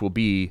 which will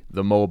be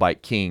the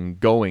Moabite king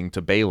going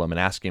to Balaam and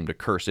asking him to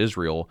curse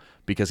Israel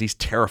because he's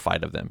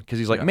terrified of them. Because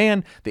he's like,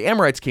 man, the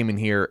Amorites came in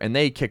here and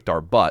they kicked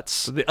our butts.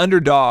 So the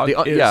underdog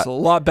is a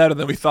lot better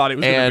than we thought he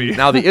was going to be. And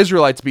now the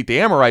Israelites beat the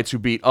Amorites who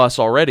beat us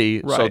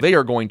already, so they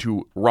are going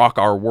to rock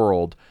our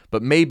world.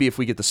 But maybe if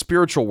we get the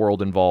spiritual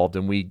world involved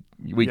and we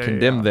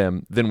condemn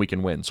them, then we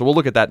can win. So we'll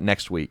look at that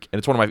next week. And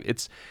it's one of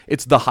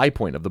it's the high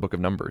point of the book of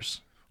Numbers.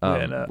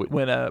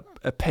 When a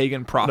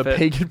pagan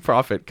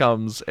prophet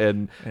comes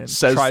and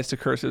says, tries to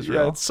curse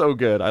Israel. Yeah, it's so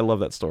good. I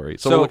love that story.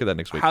 So we'll look at that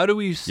next week. How do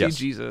we see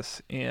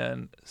Jesus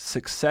in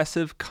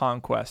successive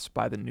conquests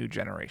by the new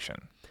generation?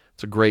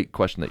 It's a great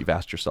question that you've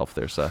asked yourself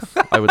there, Seth.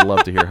 I would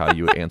love to hear how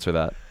you would answer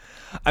that.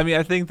 I mean,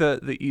 I think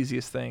the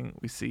easiest thing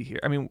we see here,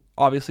 I mean,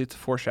 obviously it's a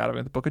foreshadowing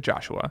of the book of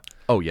Joshua.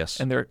 Oh, yes.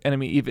 And their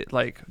enemy even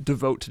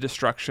devote to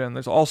destruction.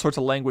 There's all sorts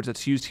of language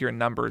that's used here in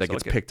Numbers. That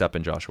gets picked up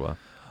in Joshua.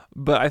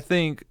 But I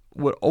think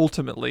what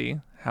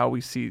ultimately, how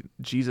we see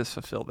Jesus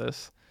fulfill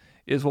this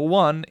is, well,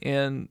 one,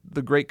 in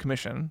the Great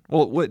Commission,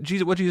 what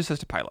Jesus says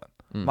to Pilate,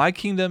 my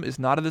kingdom is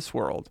not of this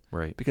world.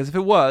 Right. Because if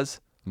it was,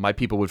 my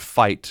people would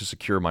fight to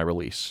secure my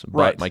release,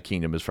 but my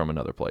kingdom is from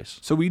another place.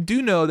 So we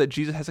do know that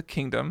Jesus has a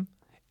kingdom,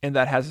 and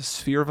that has a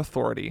sphere of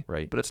authority,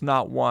 right, but it's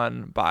not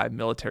won by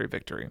military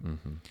victory.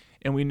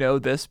 And we know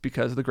this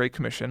because of the Great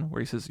Commission,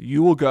 where he says,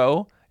 you will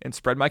go and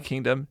spread my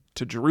kingdom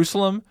to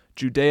Jerusalem,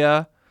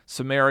 Judea,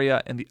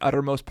 Samaria, and the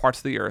uttermost parts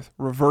of the earth,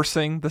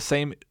 reversing the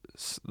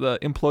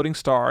imploding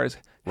stars,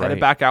 headed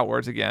back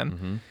outwards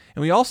again.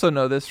 And we also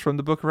know this from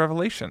the book of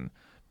Revelation,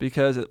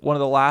 because one of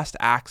the last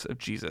acts of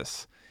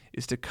Jesus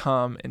is to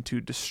come and to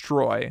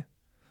destroy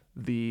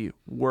the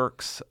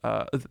works,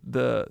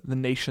 the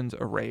nations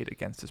arrayed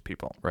against his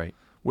people, right,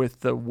 with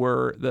the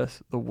word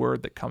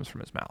that comes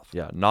from his mouth.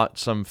 Yeah, not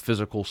some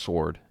physical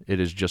sword. It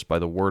is just by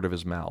the word of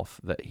his mouth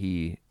that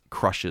he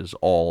crushes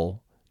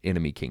all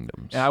enemy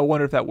kingdoms. And I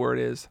wonder if that word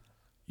is,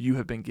 you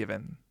have been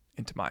given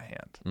into my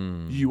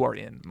hand. You are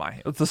in my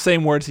hand. It's the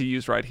same words he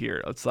used right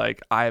here. It's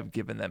like, I have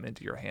given them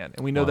into your hand.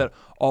 And we know that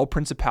all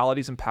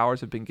principalities and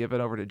powers have been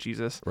given over to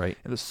Jesus. Right.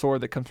 And the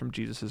sword that comes from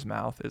Jesus'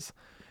 mouth is,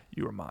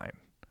 you are mine.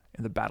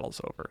 And the battle's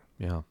over.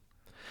 Yeah.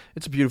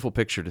 It's a beautiful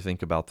picture to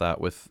think about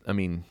that with, I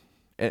mean,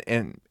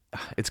 and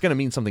it's going to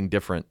mean something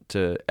different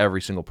to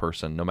every single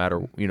person, no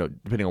matter,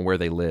 depending on where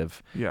they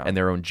live and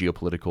their own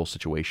geopolitical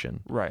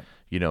situation. Right.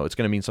 It's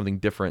going to mean something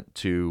different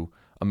to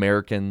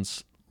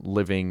Americans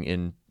living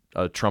in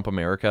Trump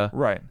America.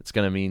 Right. It's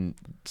going to mean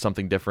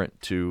something different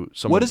to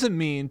someone. What does it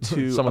mean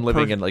to someone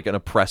living in like an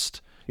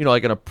oppressed,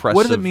 like an oppressive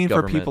What does it mean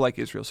government? for people like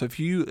Israel? So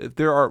if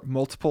there are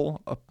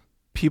multiple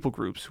people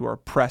groups who are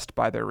oppressed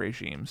by their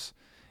regimes,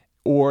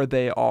 or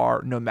they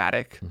are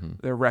nomadic,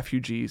 they're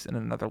refugees in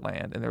another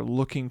land, and they're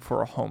looking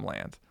for a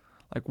homeland.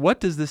 Like, what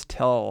does this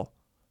tell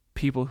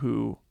people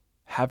who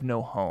have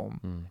no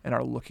home and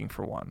are looking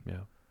for one?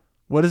 Yeah.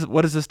 What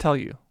does this tell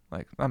you?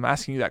 Like, I'm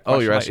asking you that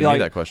question. Oh, you're asking me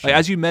that question. Like,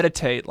 as you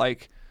meditate,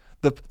 like,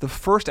 the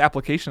first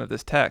application of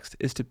this text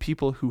is to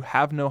people who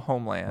have no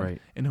homeland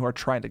Right. and who are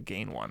trying to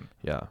gain one.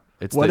 Yeah.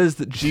 What does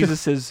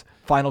Jesus's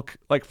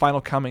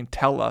final coming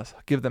tell us?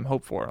 Give them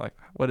hope for? Like,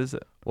 what is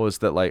it? Well, it's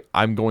that like,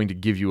 I'm going to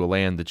give you a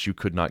land that you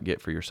could not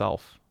get for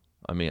yourself.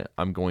 I mean,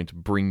 I'm going to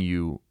bring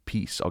you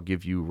peace. I'll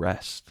give you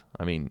rest.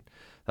 I mean,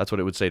 that's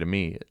what it would say to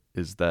me,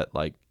 is that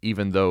like,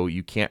 even though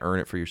you can't earn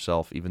it for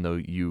yourself, even though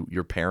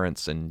your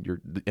parents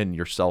and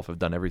yourself have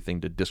done everything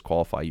to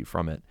disqualify you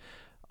from it,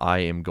 I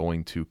am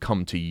going to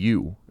come to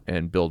you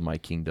and build my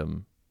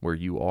kingdom where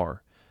you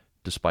are,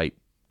 despite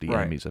the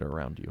Right. enemies that are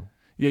around you.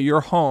 Yeah,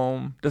 your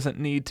home doesn't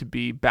need to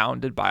be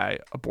bounded by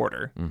a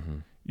border. Mm-hmm.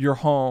 Your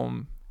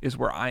home is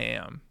where I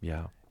am,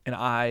 Yeah. and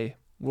I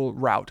will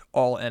rout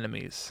all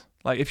enemies.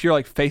 Like, if you're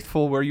like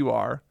faithful where you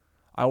are,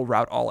 I will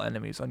rout all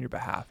enemies on your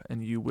behalf,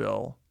 and you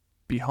will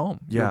be home.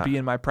 Yeah. You'll be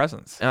in my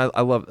presence. And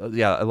I love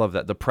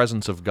that, the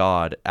presence of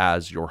God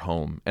as your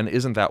home. And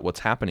isn't that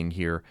what's happening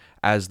here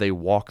as they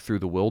walk through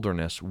the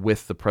wilderness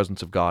with the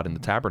presence of God in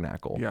the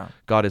tabernacle? Yeah.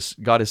 God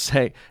is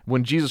saying,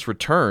 when Jesus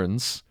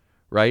returns,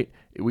 right?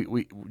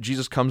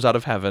 Jesus comes out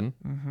of heaven,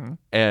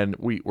 and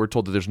we're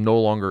told that there's no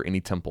longer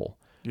any temple,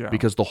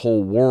 because the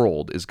whole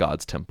world is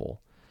God's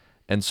temple.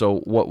 And so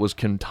what was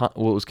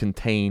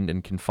contained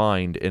and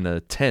confined in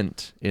a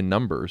tent in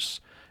Numbers,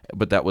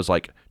 but that was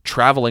like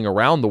traveling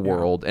around the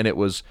world, and it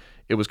was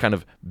kind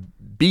of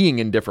being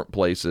in different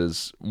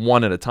places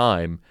one at a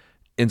time,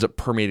 ends up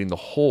permeating the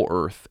whole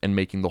earth and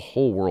making the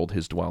whole world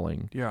his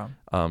dwelling. Yeah.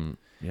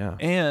 Yeah.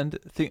 And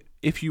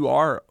if you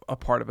are a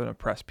part of an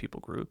oppressed people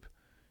group,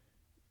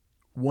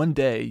 one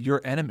day your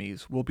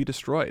enemies will be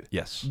destroyed.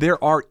 Yes.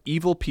 There are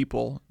evil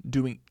people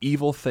doing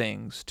evil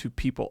things to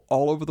people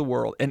all over the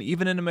world. And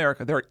even in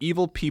America, there are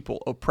evil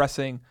people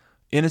oppressing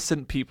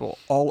innocent people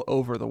all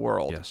over the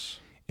world. Yes.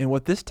 And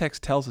what this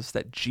text tells us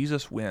that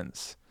Jesus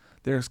wins.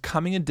 There's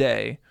coming a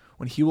day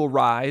when he will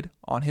ride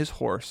on his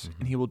horse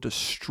and he will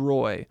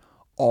destroy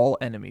all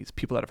enemies,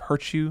 people that have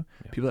hurt you,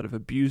 people that have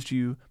abused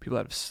you, people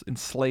that have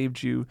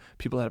enslaved you,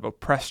 people that have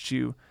oppressed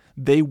you.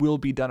 They will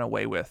be done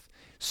away with.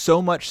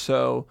 So much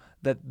so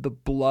that the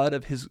blood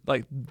of his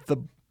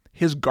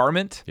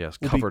garment will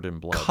covered be in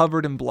blood.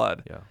 Covered in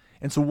blood. Yeah.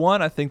 And so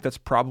one, I think that's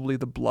probably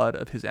the blood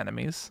of his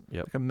enemies,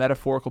 Yep. like a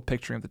metaphorical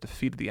picturing of the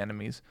defeat of the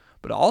enemies.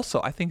 But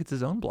also, I think it's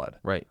his own blood.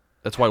 Right.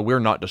 That's why we're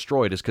not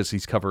destroyed, is because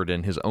he's covered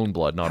in his own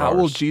blood, not ours. How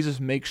will Jesus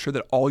make sure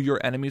that all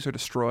your enemies are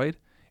destroyed?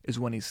 Is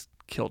when he's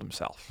killed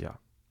himself. Yeah.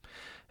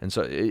 And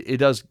so it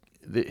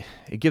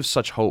gives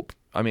such hope.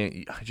 I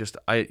mean,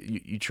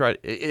 you try.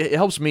 It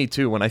helps me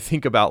too when I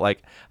think about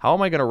like, how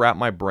am I going to wrap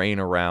my brain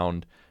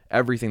around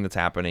everything that's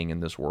happening in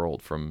this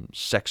world, from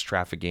sex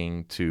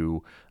trafficking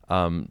to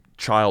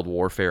child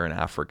warfare in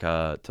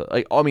Africa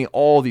to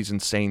all these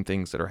insane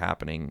things that are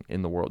happening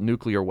in the world,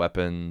 nuclear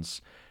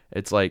weapons.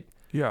 It's like,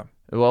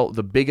 well,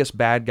 the biggest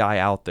bad guy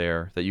out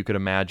there that you could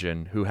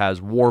imagine, who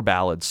has war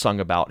ballads sung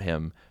about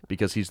him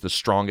because he's the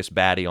strongest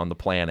baddie on the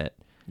planet,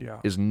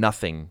 is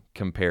nothing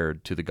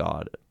compared to the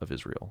God of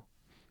Israel.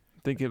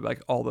 Think of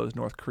like all those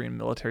North Korean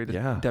military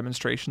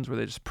demonstrations where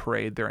they just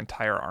parade their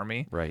entire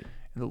army. Right.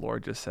 And the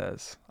Lord just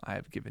says, I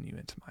have given you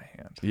into my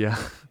hand. Yeah.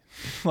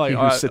 Like, he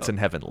who sits in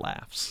heaven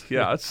laughs.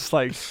 Yeah, it's just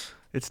like,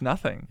 it's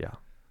nothing. Yeah.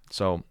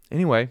 So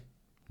anyway,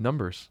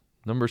 Numbers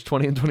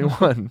 20 and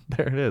 21.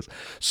 There it is.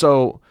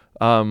 So,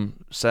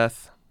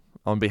 Seth,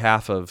 on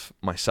behalf of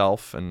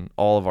myself and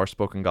all of our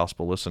Spoken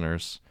Gospel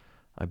listeners,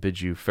 I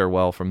bid you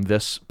farewell from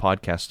this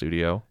podcast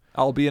studio.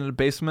 I'll be in a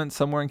basement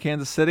somewhere in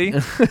Kansas City.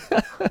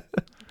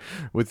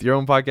 With your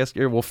own podcast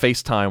gear. We'll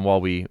FaceTime while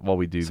we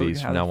do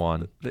these from now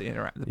on.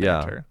 The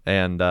banter.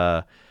 And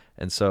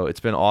so it's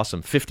been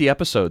awesome. 50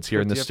 episodes here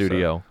in the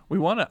studio.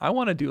 I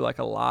want to do like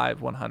a live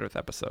 100th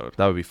episode.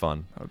 That would be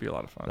fun. That would be a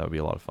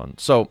lot of fun.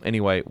 So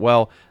anyway,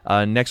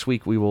 next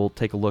week we will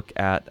take a look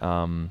at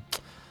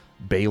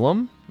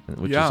Balaam,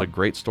 which is a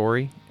great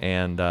story.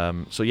 And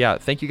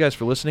thank you guys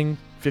for listening.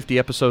 50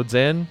 episodes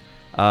in.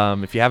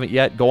 If you haven't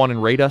yet, go on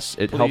and rate us.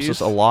 It helps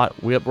us a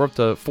lot. We're up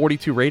to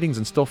 42 ratings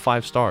and still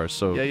 5 stars.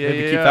 So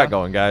maybe keep that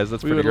going, guys.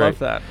 That's pretty great. We would love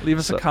that. Leave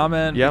us a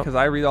comment because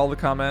I read all the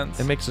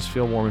comments. It makes us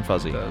feel warm and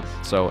fuzzy. It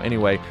does. So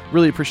anyway,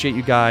 really appreciate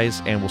you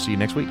guys, and we'll see you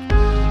next week.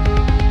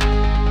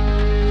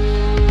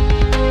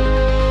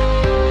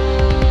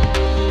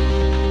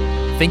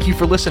 Thank you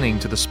for listening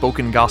to the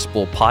Spoken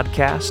Gospel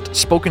podcast.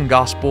 Spoken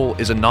Gospel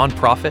is a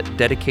nonprofit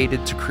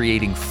dedicated to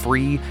creating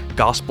free,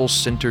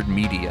 gospel-centered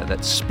media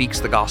that speaks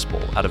the gospel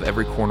out of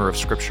every corner of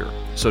Scripture.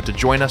 So to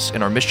join us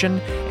in our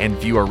mission and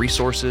view our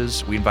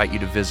resources, we invite you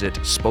to visit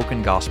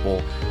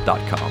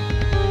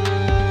spokengospel.com.